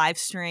have the live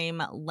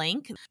stream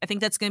link. I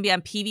think that's going to be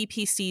on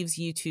PvP Steve's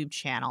YouTube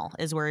channel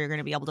is where you're going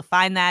to be able to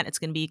find that. It's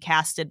going to be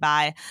casted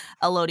by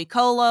Elodie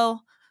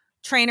Colo,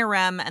 Trainer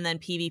Rem, and then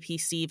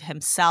PvP Steve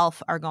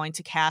himself are going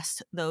to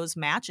cast those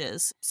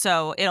matches.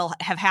 So it'll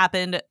have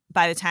happened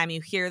by the time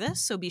you hear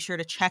this. So be sure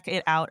to check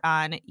it out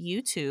on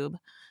YouTube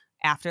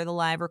after the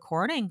live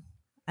recording.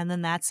 And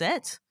then that's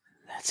it.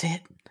 That's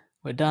it.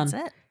 We're done.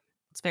 That's it.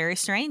 It's very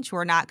strange.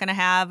 We're not going to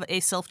have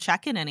a self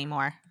check-in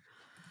anymore.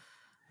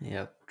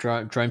 Yeah,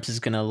 Dromes is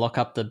going to lock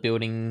up the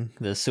building,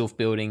 the Sylph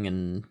building,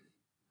 and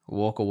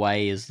walk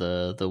away as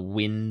the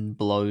wind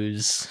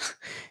blows.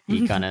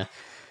 He kind of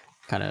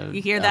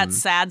you hear that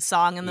sad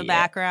song in the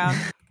background.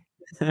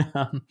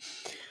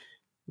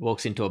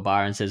 Walks into a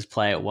bar and says,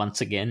 "Play it once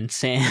again,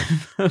 Sam,"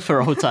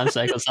 for all time's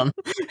sake or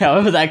something.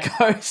 However that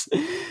goes.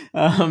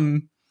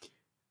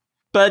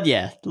 But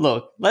yeah,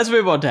 look, let's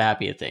move on to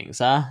happier things,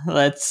 huh?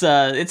 It's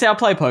our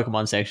Play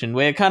Pokemon section.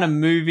 We're kind of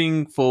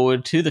moving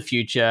forward to the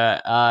future.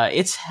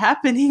 It's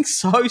happening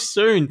so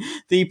soon.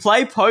 The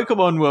Play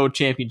Pokemon World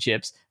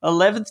Championships,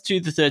 11th to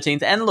the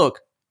 13th. And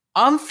look,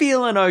 I'm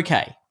feeling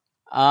okay.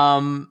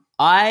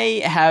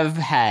 I have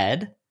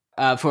had,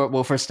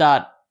 for a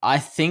start, I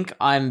think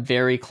I'm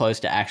very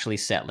close to actually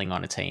settling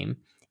on a team.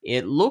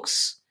 It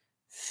looks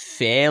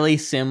fairly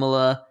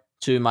similar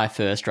to my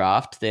first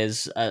draft.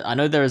 I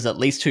know there is at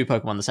least 2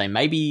 Pokemon the same,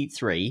 maybe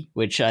 3,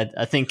 which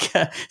I think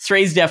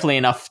 3 is definitely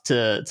enough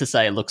to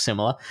say it looks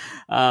similar.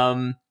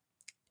 And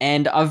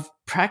I've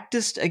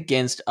practiced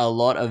against a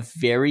lot of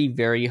very,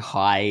 very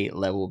high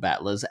level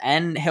battlers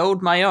and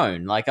held my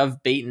own. Like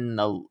I've beaten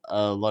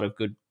a lot of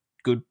good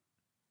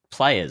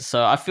players.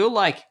 So I feel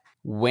like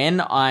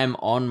when I'm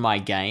on my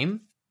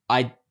game,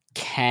 I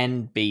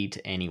can beat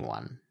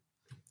anyone.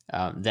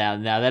 Now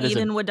that is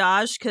even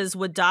Wadaj, because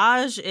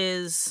Wadaj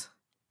is.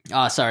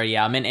 Oh, sorry.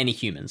 Yeah, I meant any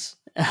humans.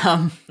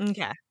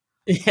 Okay.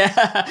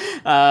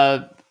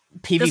 Yeah.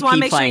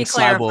 PvP playing cyborgs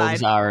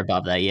clarified. are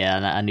above that. Yeah,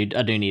 and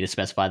I do need to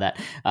specify that.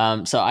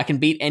 So I can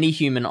beat any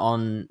human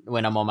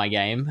when I'm on my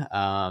game.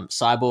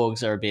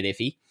 Cyborgs are a bit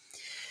iffy,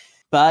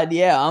 but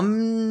yeah,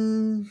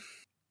 I'm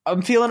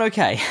feeling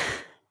okay.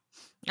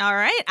 All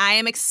right. I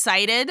am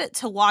excited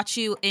to watch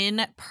you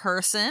in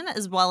person,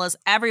 as well as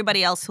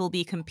everybody else who will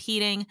be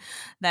competing.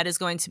 That is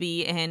going to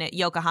be in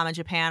Yokohama,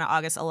 Japan,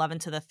 August 11th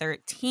to the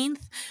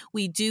 13th.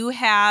 We do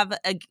have,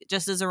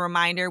 just as a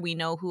reminder, we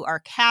know who our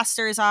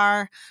casters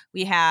are.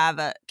 We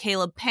have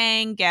Caleb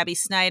Pang, Gabby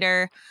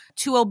Snyder,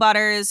 Tuo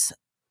Butters,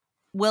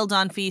 Will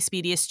Dunphy,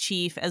 Speediest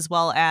Chief, as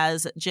well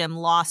as Jim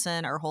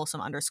Lawson, or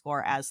Wholesome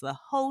 _ as the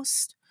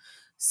host.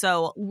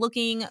 So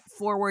looking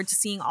forward to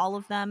seeing all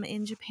of them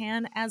in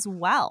Japan as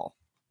well.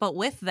 But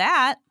with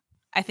that,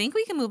 I think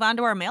we can move on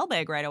to our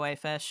mailbag right away,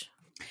 Fish.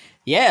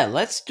 Yeah,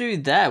 let's do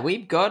that.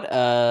 We've got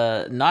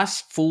a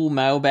nice full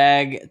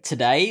mailbag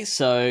today,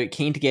 so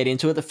keen to get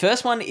into it. The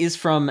first one is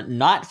from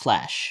Night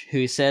Flash,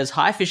 who says,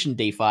 "Hi, Fish and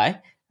DeFi.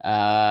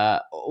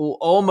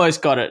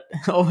 Almost got it.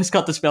 Almost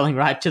got the spelling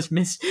right. Just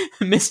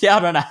missed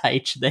out on a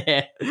H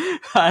there.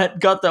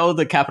 Got all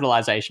the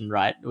capitalization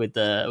right with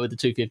the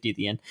 250 at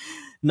the end.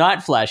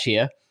 Night Flash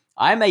here.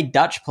 I'm a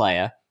Dutch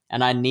player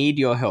and I need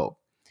your help.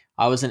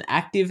 I was an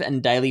active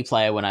and daily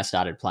player when I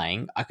started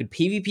playing. I could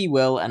PvP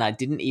well and I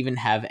didn't even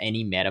have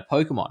any meta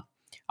Pokemon.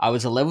 I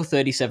was a level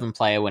 37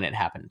 player when it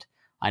happened.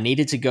 I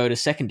needed to go to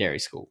secondary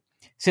school.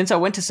 Since I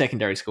went to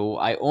secondary school,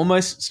 I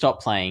almost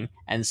stopped playing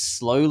and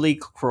slowly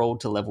crawled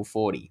to level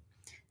 40.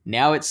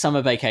 Now it's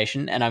summer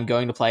vacation and I'm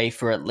going to play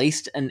for at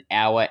least an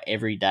hour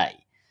every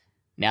day.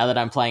 Now that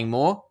I'm playing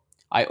more,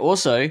 I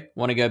also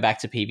want to go back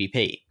to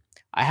PvP.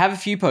 I have a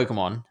few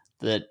Pokemon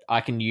that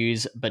I can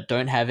use but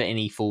don't have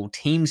any full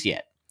teams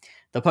yet.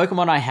 The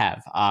Pokemon I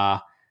have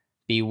are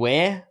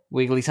Beware,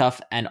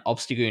 Wigglytuff, and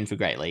Obstagoon for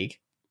Great League,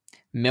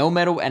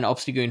 Melmetal and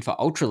Obstagoon for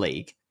Ultra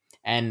League,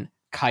 and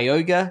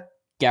Kyogre,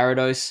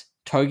 Gyarados,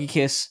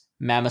 Togekiss,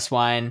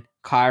 Mamoswine,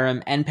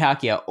 Kyurem, and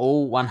Palkia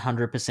all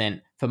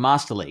 100% for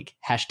Master League.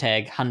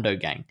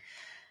 #HundoGang.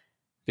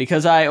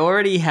 Because I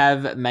already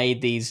have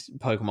made these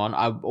Pokemon,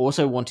 I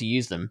also want to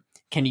use them.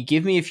 Can you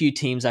give me a few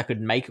teams I could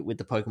make with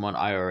the Pokemon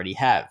I already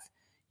have?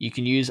 You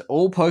can use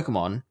all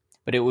Pokemon,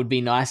 but it would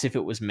be nice if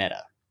it was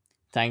meta.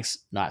 Thanks,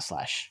 Night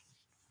Slash."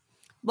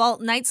 Well,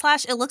 Night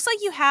Slash, it looks like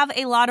you have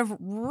a lot of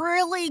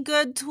really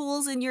good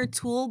tools in your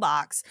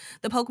toolbox.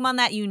 The Pokemon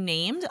that you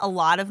named, a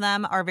lot of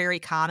them are very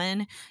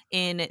common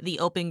in the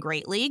Open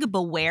Great League.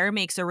 Beware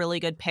makes a really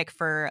good pick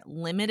for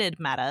limited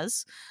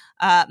metas.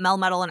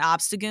 Melmetal and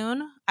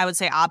Obstagoon. I would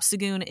say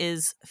Obstagoon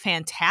is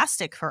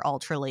fantastic for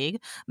Ultra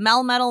League.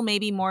 Melmetal may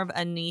be more of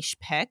a niche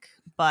pick,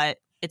 but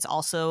it's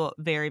also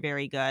very,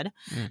 very good.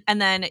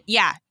 And then,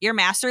 yeah, your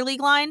Master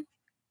League line,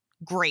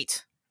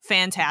 great.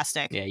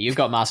 Fantastic. Yeah, you've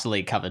got Master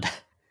League covered.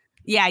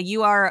 Yeah,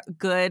 you are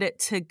good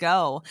to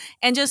go.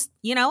 And just,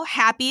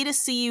 happy to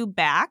see you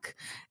back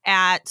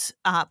at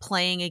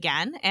playing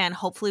again. And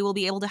hopefully we'll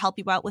be able to help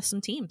you out with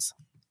some teams.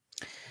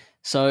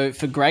 So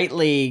for Great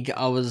League,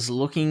 I was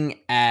looking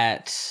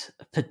at,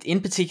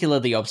 in particular,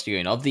 the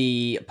Obstagoon. Of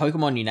the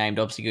Pokemon you named,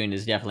 Obstagoon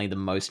is definitely the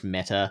most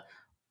meta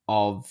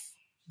of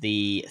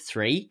the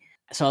three.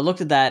 So I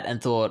looked at that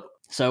and thought,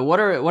 so what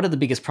are the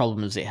biggest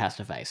problems it has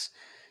to face?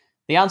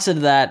 The answer to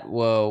that,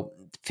 well,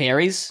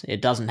 fairies.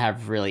 It doesn't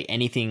have really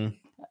anything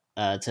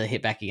to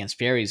hit back against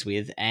fairies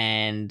with,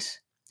 and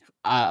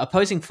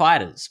opposing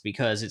fighters,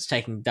 because it's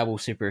taking double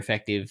super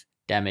effective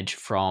damage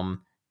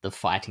from the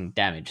fighting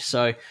damage.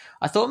 So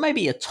I thought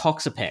maybe a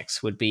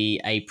Toxapex would be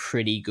a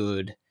pretty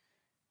good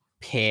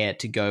pair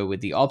to go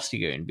with the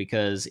Obstagoon,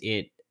 because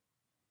it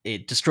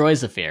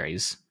destroys the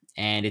fairies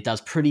and it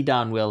does pretty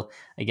darn well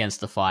against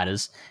the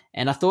fighters.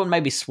 And I thought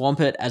maybe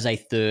Swampert as a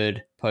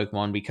third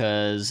Pokemon,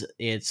 because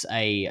it's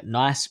a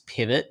nice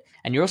pivot,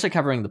 and you're also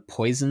covering the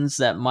poisons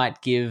that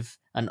might give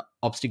an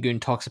Obstagoon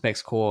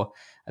Toxapex core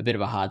a bit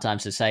of a hard time.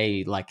 So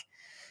say like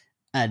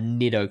a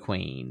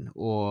Nidoqueen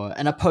or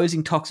an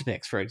opposing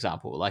Toxapex, for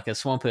example. Like a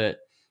Swampert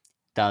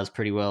does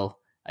pretty well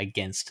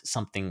against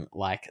something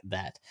like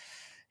that.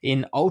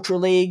 In Ultra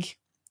League,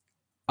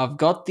 I've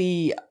got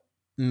the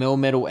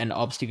Melmetal and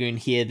Obstagoon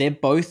here. They're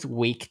both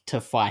weak to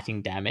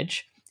fighting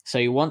damage. So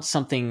you want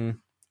something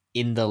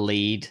in the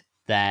lead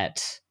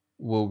that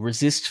will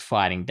resist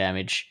fighting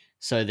damage,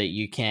 so that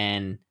you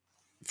can,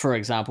 for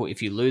example,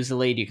 if you lose the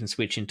lead, you can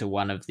switch into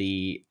one of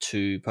the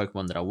two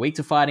Pokemon that are weak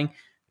to fighting,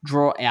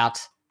 draw out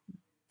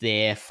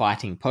their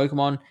fighting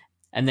Pokemon,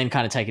 and then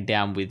kind of take it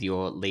down with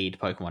your lead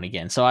Pokemon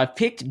again. So I've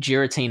picked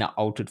Giratina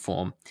Altered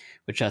Form,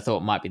 which I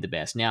thought might be the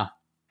best. Now,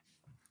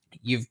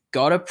 you've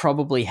got to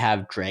probably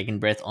have Dragon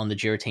Breath on the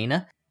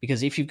Giratina,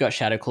 because if you've got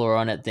Shadow Claw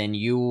on it, then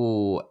you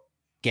will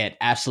get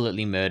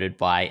absolutely murdered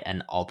by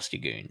an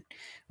Obstagoon,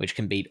 which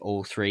can beat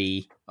all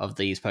three of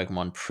these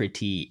Pokemon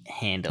pretty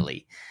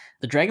handily.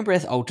 The Dragon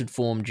Breath Altered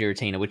Form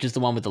Giratina, which is the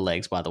one with the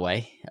legs, by the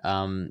way,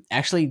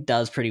 actually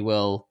does pretty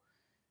well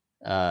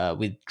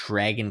with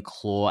Dragon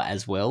Claw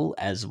as well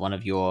as one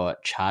of your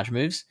charge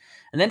moves.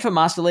 And then for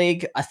Master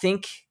League, I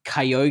think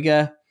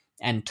Kyogre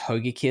and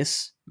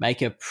Togekiss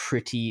make a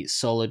pretty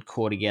solid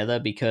core together,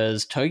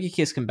 because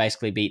Togekiss can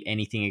basically beat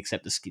anything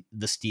except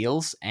the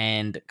steals,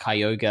 and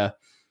Kyogre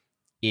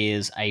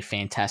is a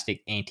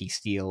fantastic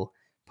anti-steal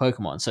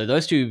Pokemon. So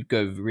those two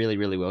go really,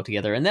 really well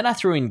together. And then I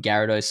threw in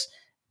Gyarados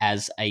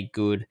as a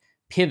good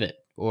pivot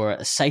or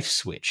a safe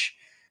switch,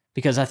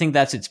 because I think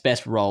that's its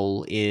best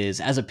role, is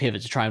as a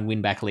pivot to try and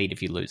win back lead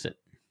if you lose it.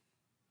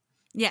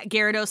 Yeah,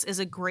 Gyarados is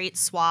a great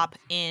swap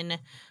in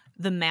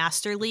the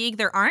Master League.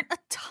 There aren't a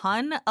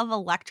ton of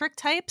electric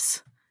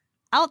types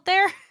out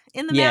there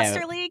in the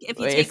Master League. If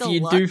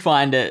you do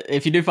find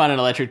an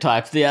electric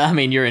type,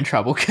 you're in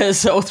trouble,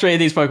 because all three of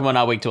these Pokemon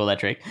are weak to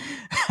electric.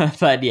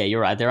 But yeah,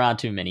 you're right. There aren't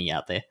too many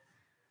out there.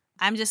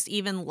 I'm just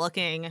even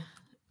looking.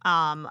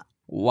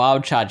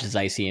 Wild Charge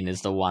Zacian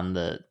is the one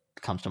that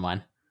comes to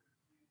mind.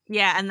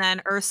 Yeah, and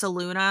then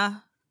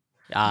Ursaluna,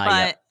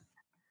 Yep.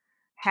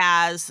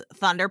 has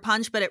Thunder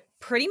Punch, but it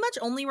pretty much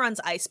only runs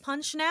Ice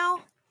Punch now.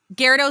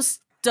 Gyarados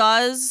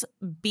does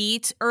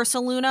beat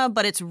Ursaluna,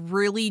 but it's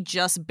really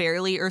just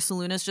barely.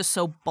 Ursaluna's just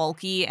so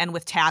bulky, and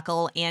with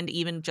Tackle and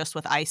even just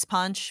with Ice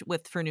Punch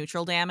for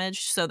neutral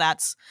damage. So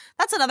that's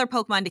another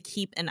Pokemon to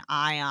keep an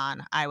eye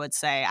on, I would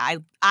say.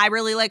 I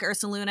really like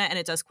Ursaluna, and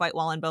it does quite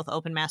well in both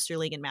Open Master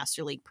League and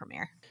Master League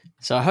Premier.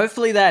 So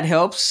hopefully that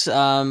helps.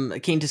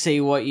 Keen to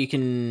see what you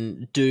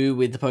can do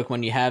with the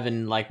Pokemon you have,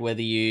 and like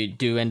whether you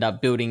do end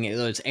up building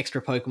those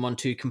extra Pokemon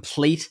to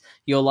complete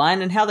your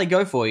line, and how they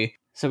go for you.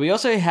 So we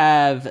also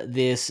have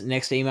this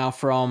next email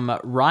from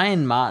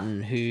Ryan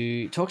Martin,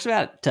 who talks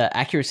about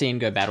accuracy in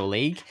Go Battle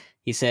League.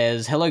 He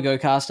says, "Hello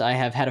GoCast, I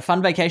have had a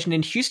fun vacation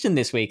in Houston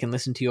this week and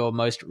listened to your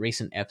most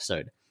recent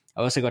episode.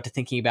 I also got to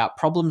thinking about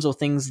problems or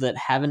things that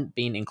haven't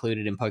been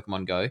included in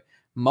Pokemon Go.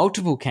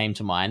 Multiple came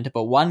to mind,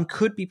 but one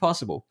could be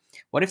possible.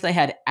 What if they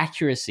had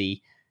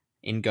accuracy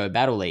in Go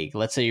Battle League?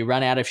 Let's say you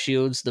run out of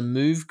shields, the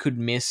move could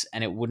miss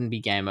and it wouldn't be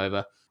game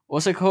over.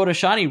 Also caught a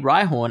shiny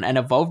Rhyhorn and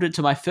evolved it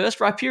to my first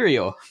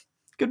Rhyperior.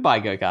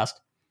 Goodbye, GoCast."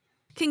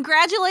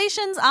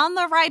 Congratulations on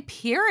the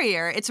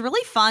Rhyperior. It's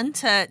really fun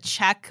to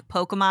check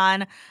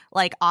Pokemon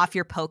like off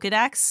your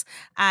Pokedex.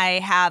 I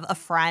have a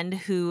friend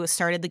who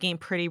started the game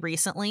pretty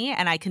recently,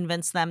 and I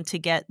convinced them to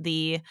get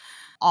the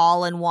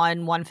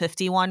all-in-one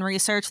 151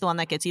 research, the one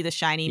that gets you the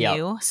shiny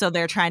new. So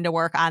they're trying to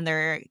work on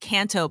their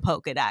Kanto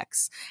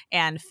Pokedex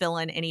and fill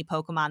in any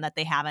Pokemon that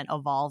they haven't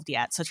evolved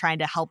yet. So trying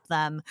to help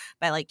them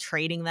by like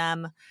trading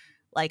them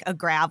like a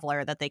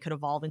Graveler that they could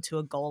evolve into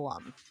a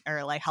Golem,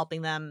 or like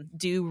helping them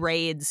do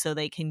raids so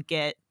they can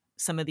get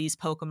some of these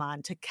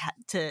Pokemon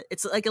to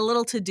it's like a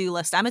little to-do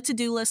list. I'm a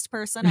to-do list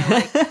person.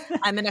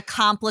 I'm an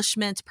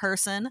accomplishment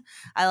person.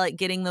 I like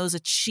getting those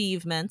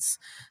achievements.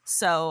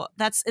 So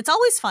it's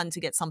always fun to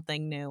get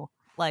something new,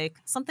 like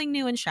something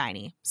new and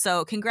shiny.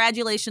 So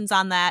congratulations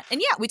on that.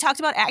 And yeah, we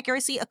talked about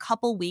accuracy a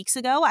couple weeks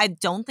ago. I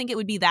don't think it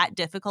would be that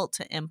difficult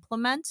to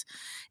implement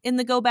in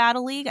the Go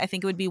Battle League. I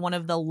think it would be one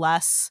of the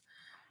less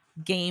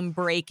game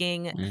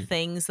breaking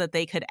things that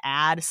they could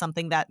add,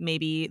 something that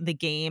maybe the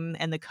game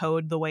and the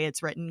code, the way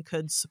it's written,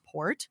 could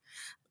support.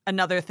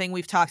 Another thing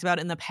we've talked about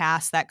in the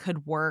past that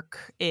could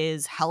work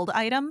is held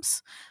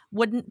items.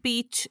 Would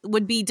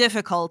be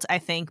difficult, I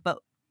think, but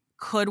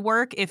could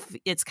work if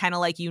it's kind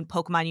of like you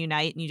Pokemon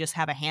Unite and you just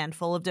have a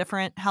handful of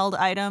different held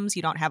items.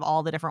 You don't have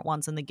all the different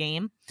ones in the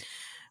game.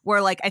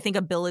 Where like I think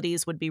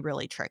abilities would be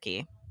really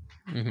tricky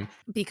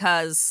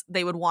because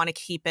they would want to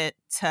keep it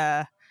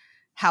to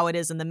how it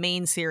is in the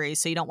main series.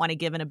 So you don't want to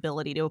give an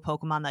ability to a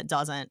Pokemon that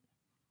doesn't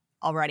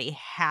already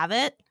have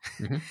it.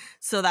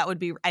 So that would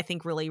be, I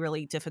think, really,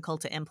 really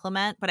difficult to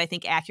implement. But I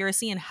think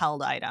accuracy and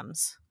held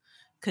items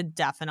could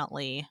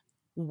definitely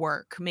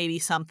work. Maybe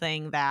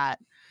something that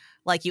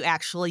like you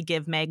actually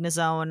give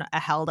Magnezone a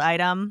held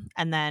item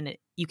and then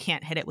you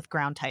can't hit it with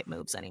ground type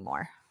moves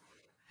anymore.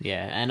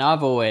 Yeah, and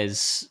I've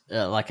always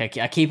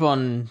I keep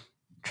on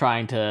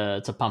trying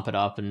to pump it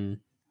up, and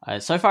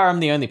so far I'm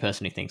the only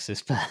person who thinks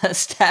this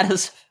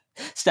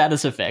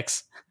status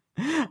effects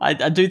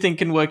I do think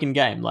can work in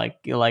game,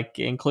 like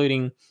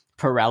including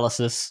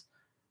paralysis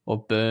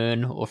or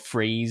burn or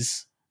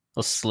freeze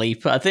or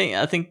sleep. I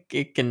think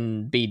it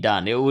can be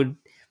done. It would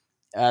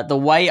the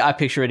way I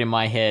picture it in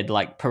my head,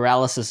 like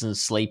paralysis and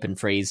sleep and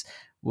freeze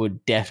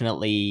would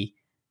definitely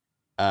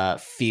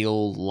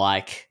feel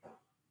like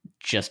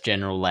just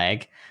general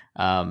lag,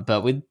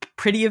 but with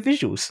prettier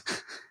visuals.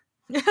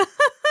 But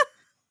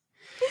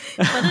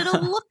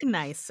it'll look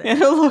nicer.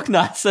 It'll look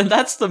nice, and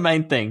that's the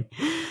main thing.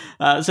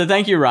 So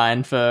thank you,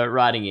 Ryan, for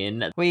writing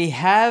in. We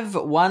have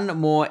one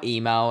more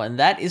email, and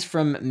that is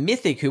from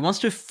Mythic, who wants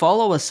to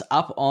follow us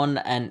up on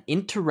an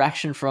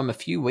interaction from a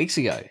few weeks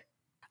ago.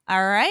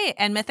 All right,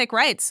 and Mythic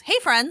writes, "Hey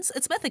friends,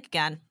 it's Mythic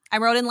again. I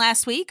wrote in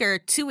last week or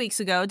 2 weeks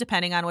ago,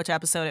 depending on which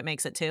episode it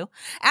makes it to,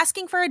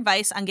 asking for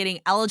advice on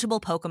getting eligible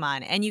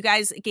Pokemon, and you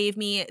guys gave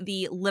me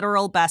the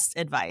literal best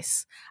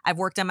advice. I've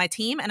worked on my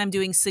team, and I'm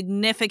doing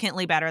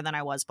significantly better than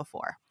I was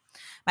before.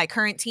 My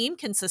current team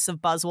consists of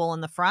Buzzwole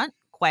in the front,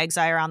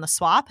 Quagsire on the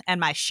swap, and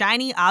my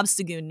shiny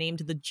Obstagoon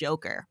named the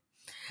Joker.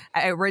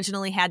 I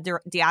originally had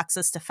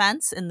Deoxys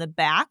Defense in the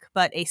back,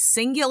 but a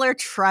singular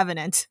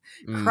Trevenant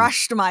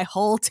crushed my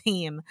whole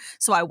team.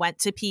 So I went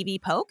to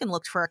PV Poke and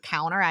looked for a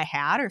counter I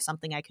had or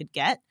something I could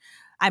get.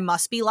 I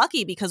must be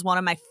lucky because one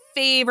of my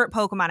favorite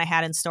Pokemon I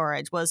had in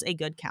storage was a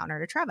good counter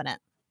to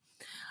Trevenant.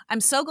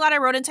 I'm so glad I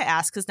wrote in to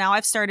ask because now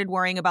I've started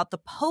worrying about the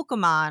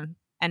Pokemon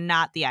and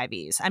not the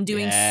IVs. I'm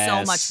doing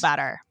so much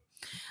better.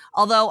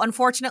 Although,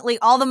 unfortunately,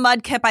 all the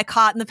Mudkip I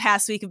caught in the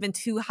past week have been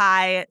too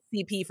high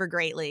CP for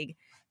Great League.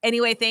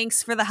 Anyway,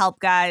 thanks for the help,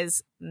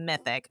 guys.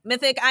 Mythic,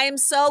 I am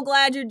so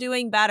glad you're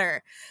doing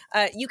better.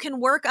 You can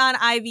work on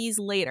IVs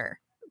later.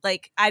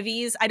 Like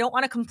IVs, I don't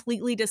want to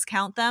completely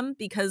discount them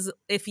because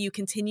if you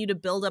continue to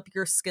build up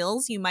your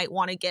skills, you might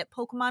want to get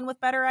Pokemon with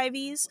better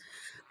IVs.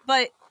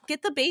 But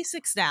get the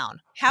basics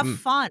down. Have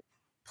fun.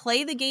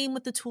 Play the game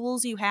with the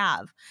tools you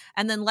have.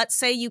 And then let's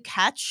say you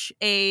catch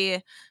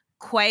a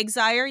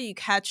Quagsire, you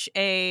catch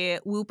a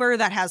Wooper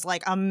that has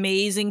like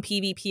amazing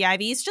PvP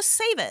IVs, just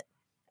save it.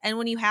 And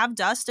when you have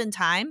dust and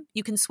time,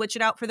 you can switch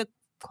it out for the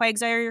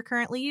Quagsire you're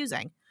currently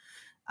using.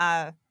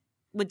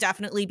 Would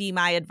definitely be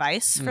my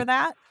advice for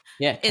that.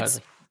 Yeah, totally. It's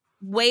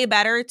way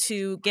better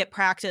to get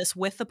practice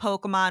with the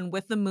Pokemon,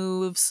 with the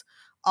moves.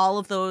 All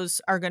of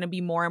those are going to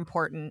be more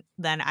important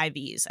than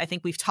IVs. I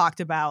think we've talked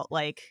about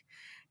like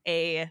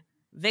a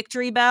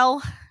Victory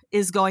Bell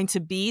is going to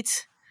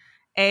beat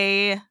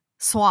a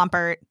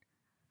Swampert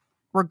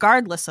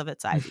regardless of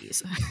its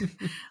IVs.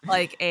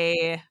 Like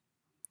the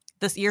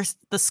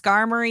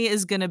Skarmory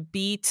is going to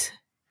beat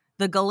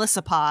the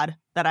Golisopod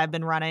that I've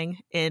been running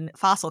in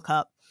Fossil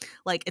Cup.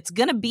 Like it's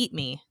going to beat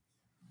me.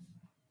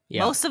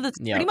 Yeah. Most of the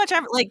pretty much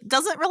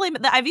doesn't really, the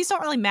IVs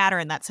don't really matter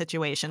in that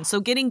situation. So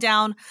getting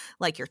down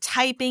like your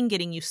typing,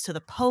 getting used to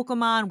the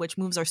Pokemon, which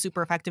moves are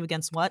super effective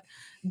against what,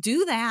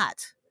 do that.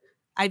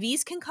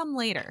 IVs can come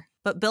later,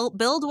 but build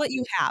what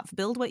you have.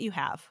 Build what you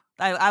have.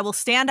 I will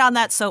stand on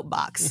that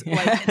soapbox.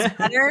 Like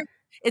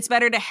it's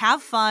better to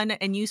have fun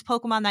and use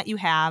Pokemon that you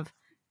have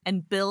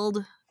and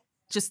build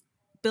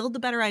the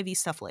better IV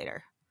stuff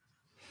later.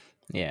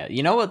 Yeah.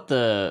 You know what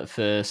the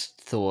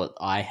first thought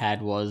I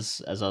had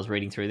was as I was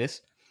reading through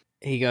this?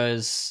 He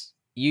goes,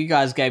 "You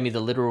guys gave me the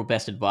literal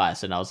best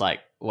advice." And I was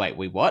like, wait,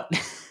 we what?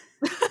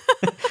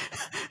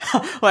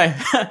 Wait.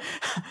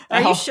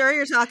 Are you sure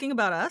you're talking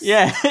about us?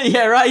 Yeah,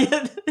 yeah,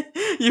 right.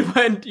 You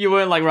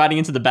weren't like riding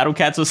into the Battle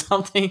Cats or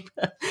something.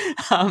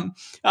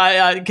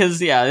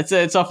 Because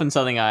it's often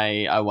something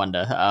I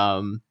wonder.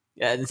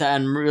 And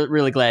I'm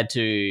really glad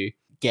to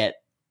get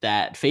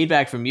that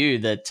feedback from you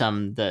that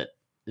that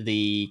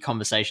the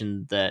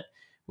conversation that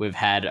we've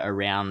had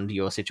around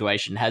your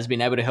situation has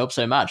been able to help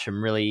so much.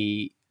 I'm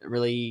really,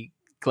 really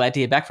glad to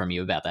hear back from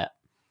you about that.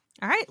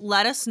 All right,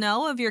 let us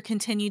know of your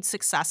continued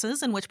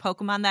successes and which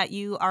Pokemon that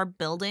you are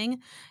building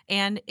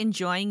and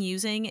enjoying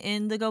using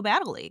in the Go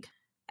Battle League.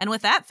 And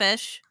with that,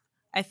 Fish,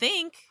 I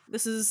think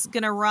this is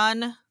going to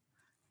run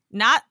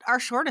not our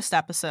shortest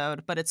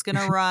episode, but it's going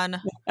to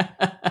run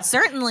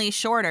Certainly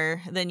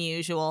shorter than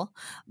usual,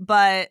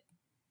 but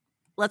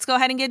let's go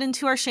ahead and get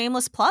into our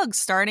shameless plugs,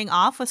 starting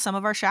off with some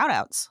of our shout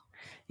outs.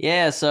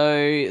 Yeah,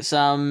 so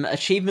some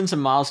achievements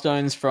and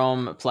milestones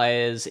from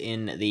players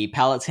in the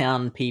Pallet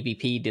Town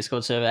PvP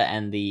Discord server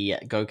and the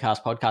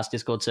GoCast Podcast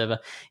Discord server.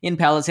 In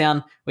Pallet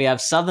Town, we have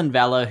Southern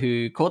Valor,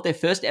 who caught their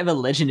first ever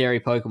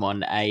legendary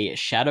Pokemon, a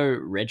Shadow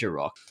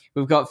Regirock.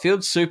 We've got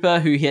Field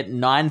Super, who hit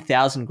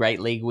 9,000 Great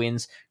League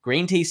wins.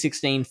 Green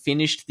T16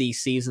 finished the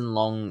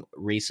season-long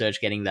research,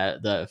 getting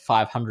the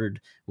 500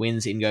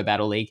 wins in Go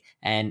Battle League.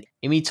 And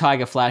Imi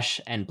Tiger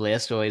Flash and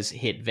Blairstoys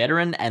hit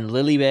Veteran, and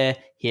Lily Bear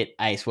hit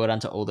Ace. Well done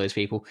to all those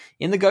people.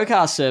 In the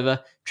GoCast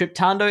server,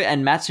 Triptando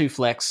and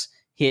Matsuflex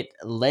hit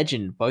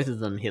Legend. Both of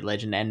them hit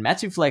Legend. And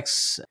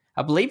Matsuflex,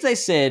 I believe they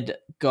said,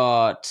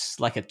 got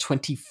like a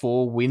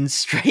 24 win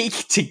streak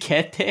to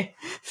get there.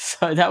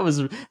 So that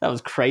was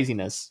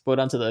craziness. Well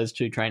done to those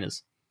two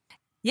trainers.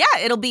 Yeah,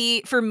 it'll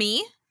be, for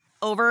me,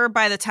 over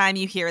by the time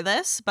you hear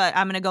this, but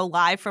I'm going to go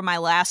live for my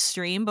last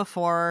stream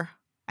before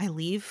I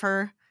leave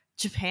for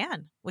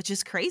Japan, which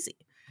is crazy.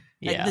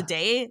 Yeah. Like,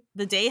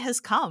 the day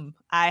has come.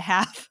 I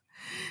have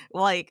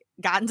like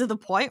gotten to the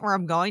point where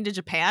I'm going to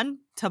Japan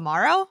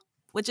tomorrow,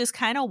 which is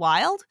kind of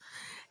wild.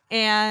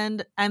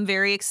 And I'm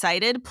very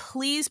excited.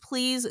 Please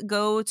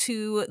go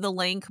to the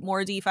link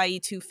More DeFi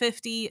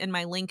 250 in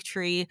my link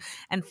tree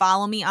and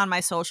follow me on my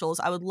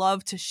socials. I would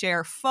love to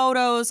share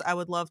photos. I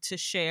would love to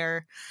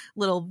share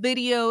little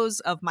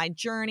videos of my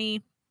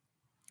journey.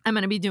 I'm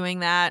going to be doing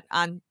that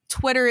on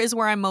Twitter is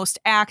where I'm most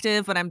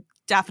active, but I'm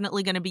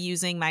definitely going to be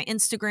using my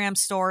Instagram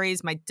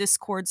stories, my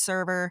Discord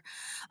server,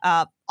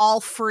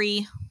 all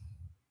free.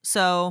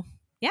 So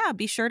yeah,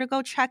 be sure to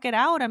go check it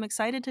out. I'm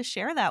excited to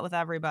share that with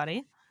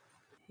everybody.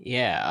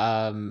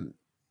 Yeah,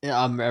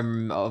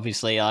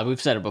 obviously,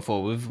 we've said it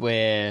before.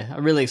 We're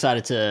really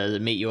excited to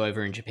meet you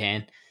over in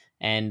Japan.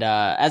 And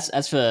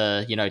as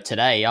for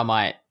today, I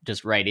might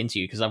just raid into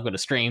you because I've got a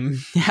stream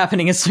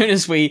happening as soon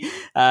as we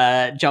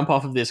jump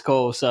off of this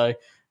call. So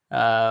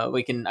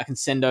I can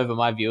send over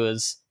my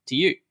viewers to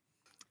you.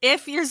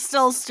 If you're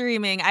still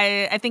streaming,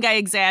 I think I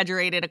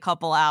exaggerated a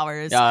couple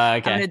hours. Okay.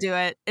 I'm gonna do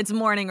it. It's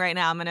morning right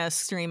now. I'm gonna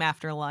stream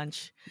after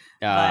lunch.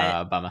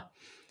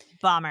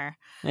 Bummer.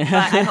 But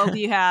I hope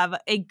you have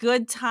a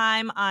good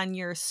time on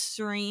your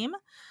stream.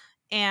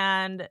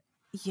 And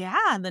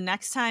yeah, the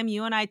next time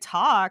you and I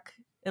talk,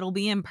 it'll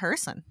be in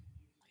person.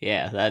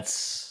 Yeah,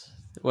 that's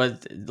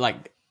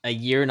like a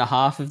year and a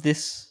half of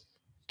this.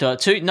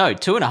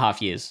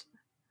 2.5 years.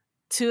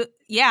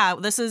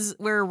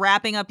 We're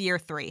wrapping up year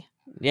 3.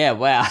 Yeah,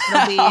 wow.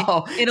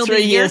 It'll 3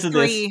 be year years 3. of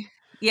this.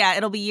 Yeah,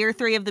 it'll be year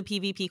 3 of the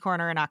PvP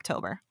corner in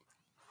October.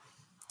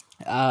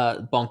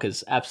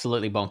 Bonkers,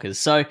 absolutely bonkers.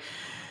 So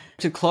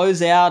to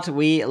close out,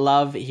 we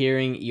love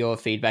hearing your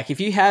feedback. If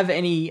you have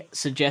any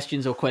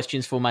suggestions or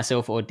questions for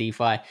myself or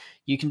DeFi,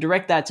 you can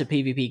direct that to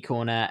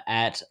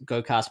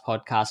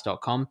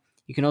pvpcorner@gocastpodcast.com.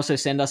 You can also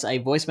send us a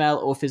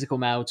voicemail or physical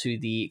mail to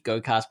the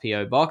GoCast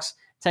PO box.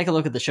 Take a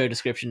look at the show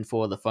description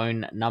for the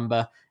phone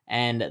number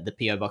and the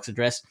PO box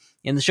address.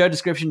 In the show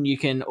description, you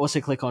can also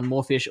click on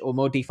More Fish or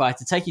More DeFi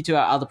to take you to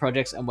our other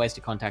projects and ways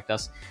to contact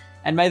us.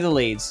 And may the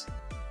leads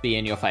be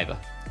in your favor.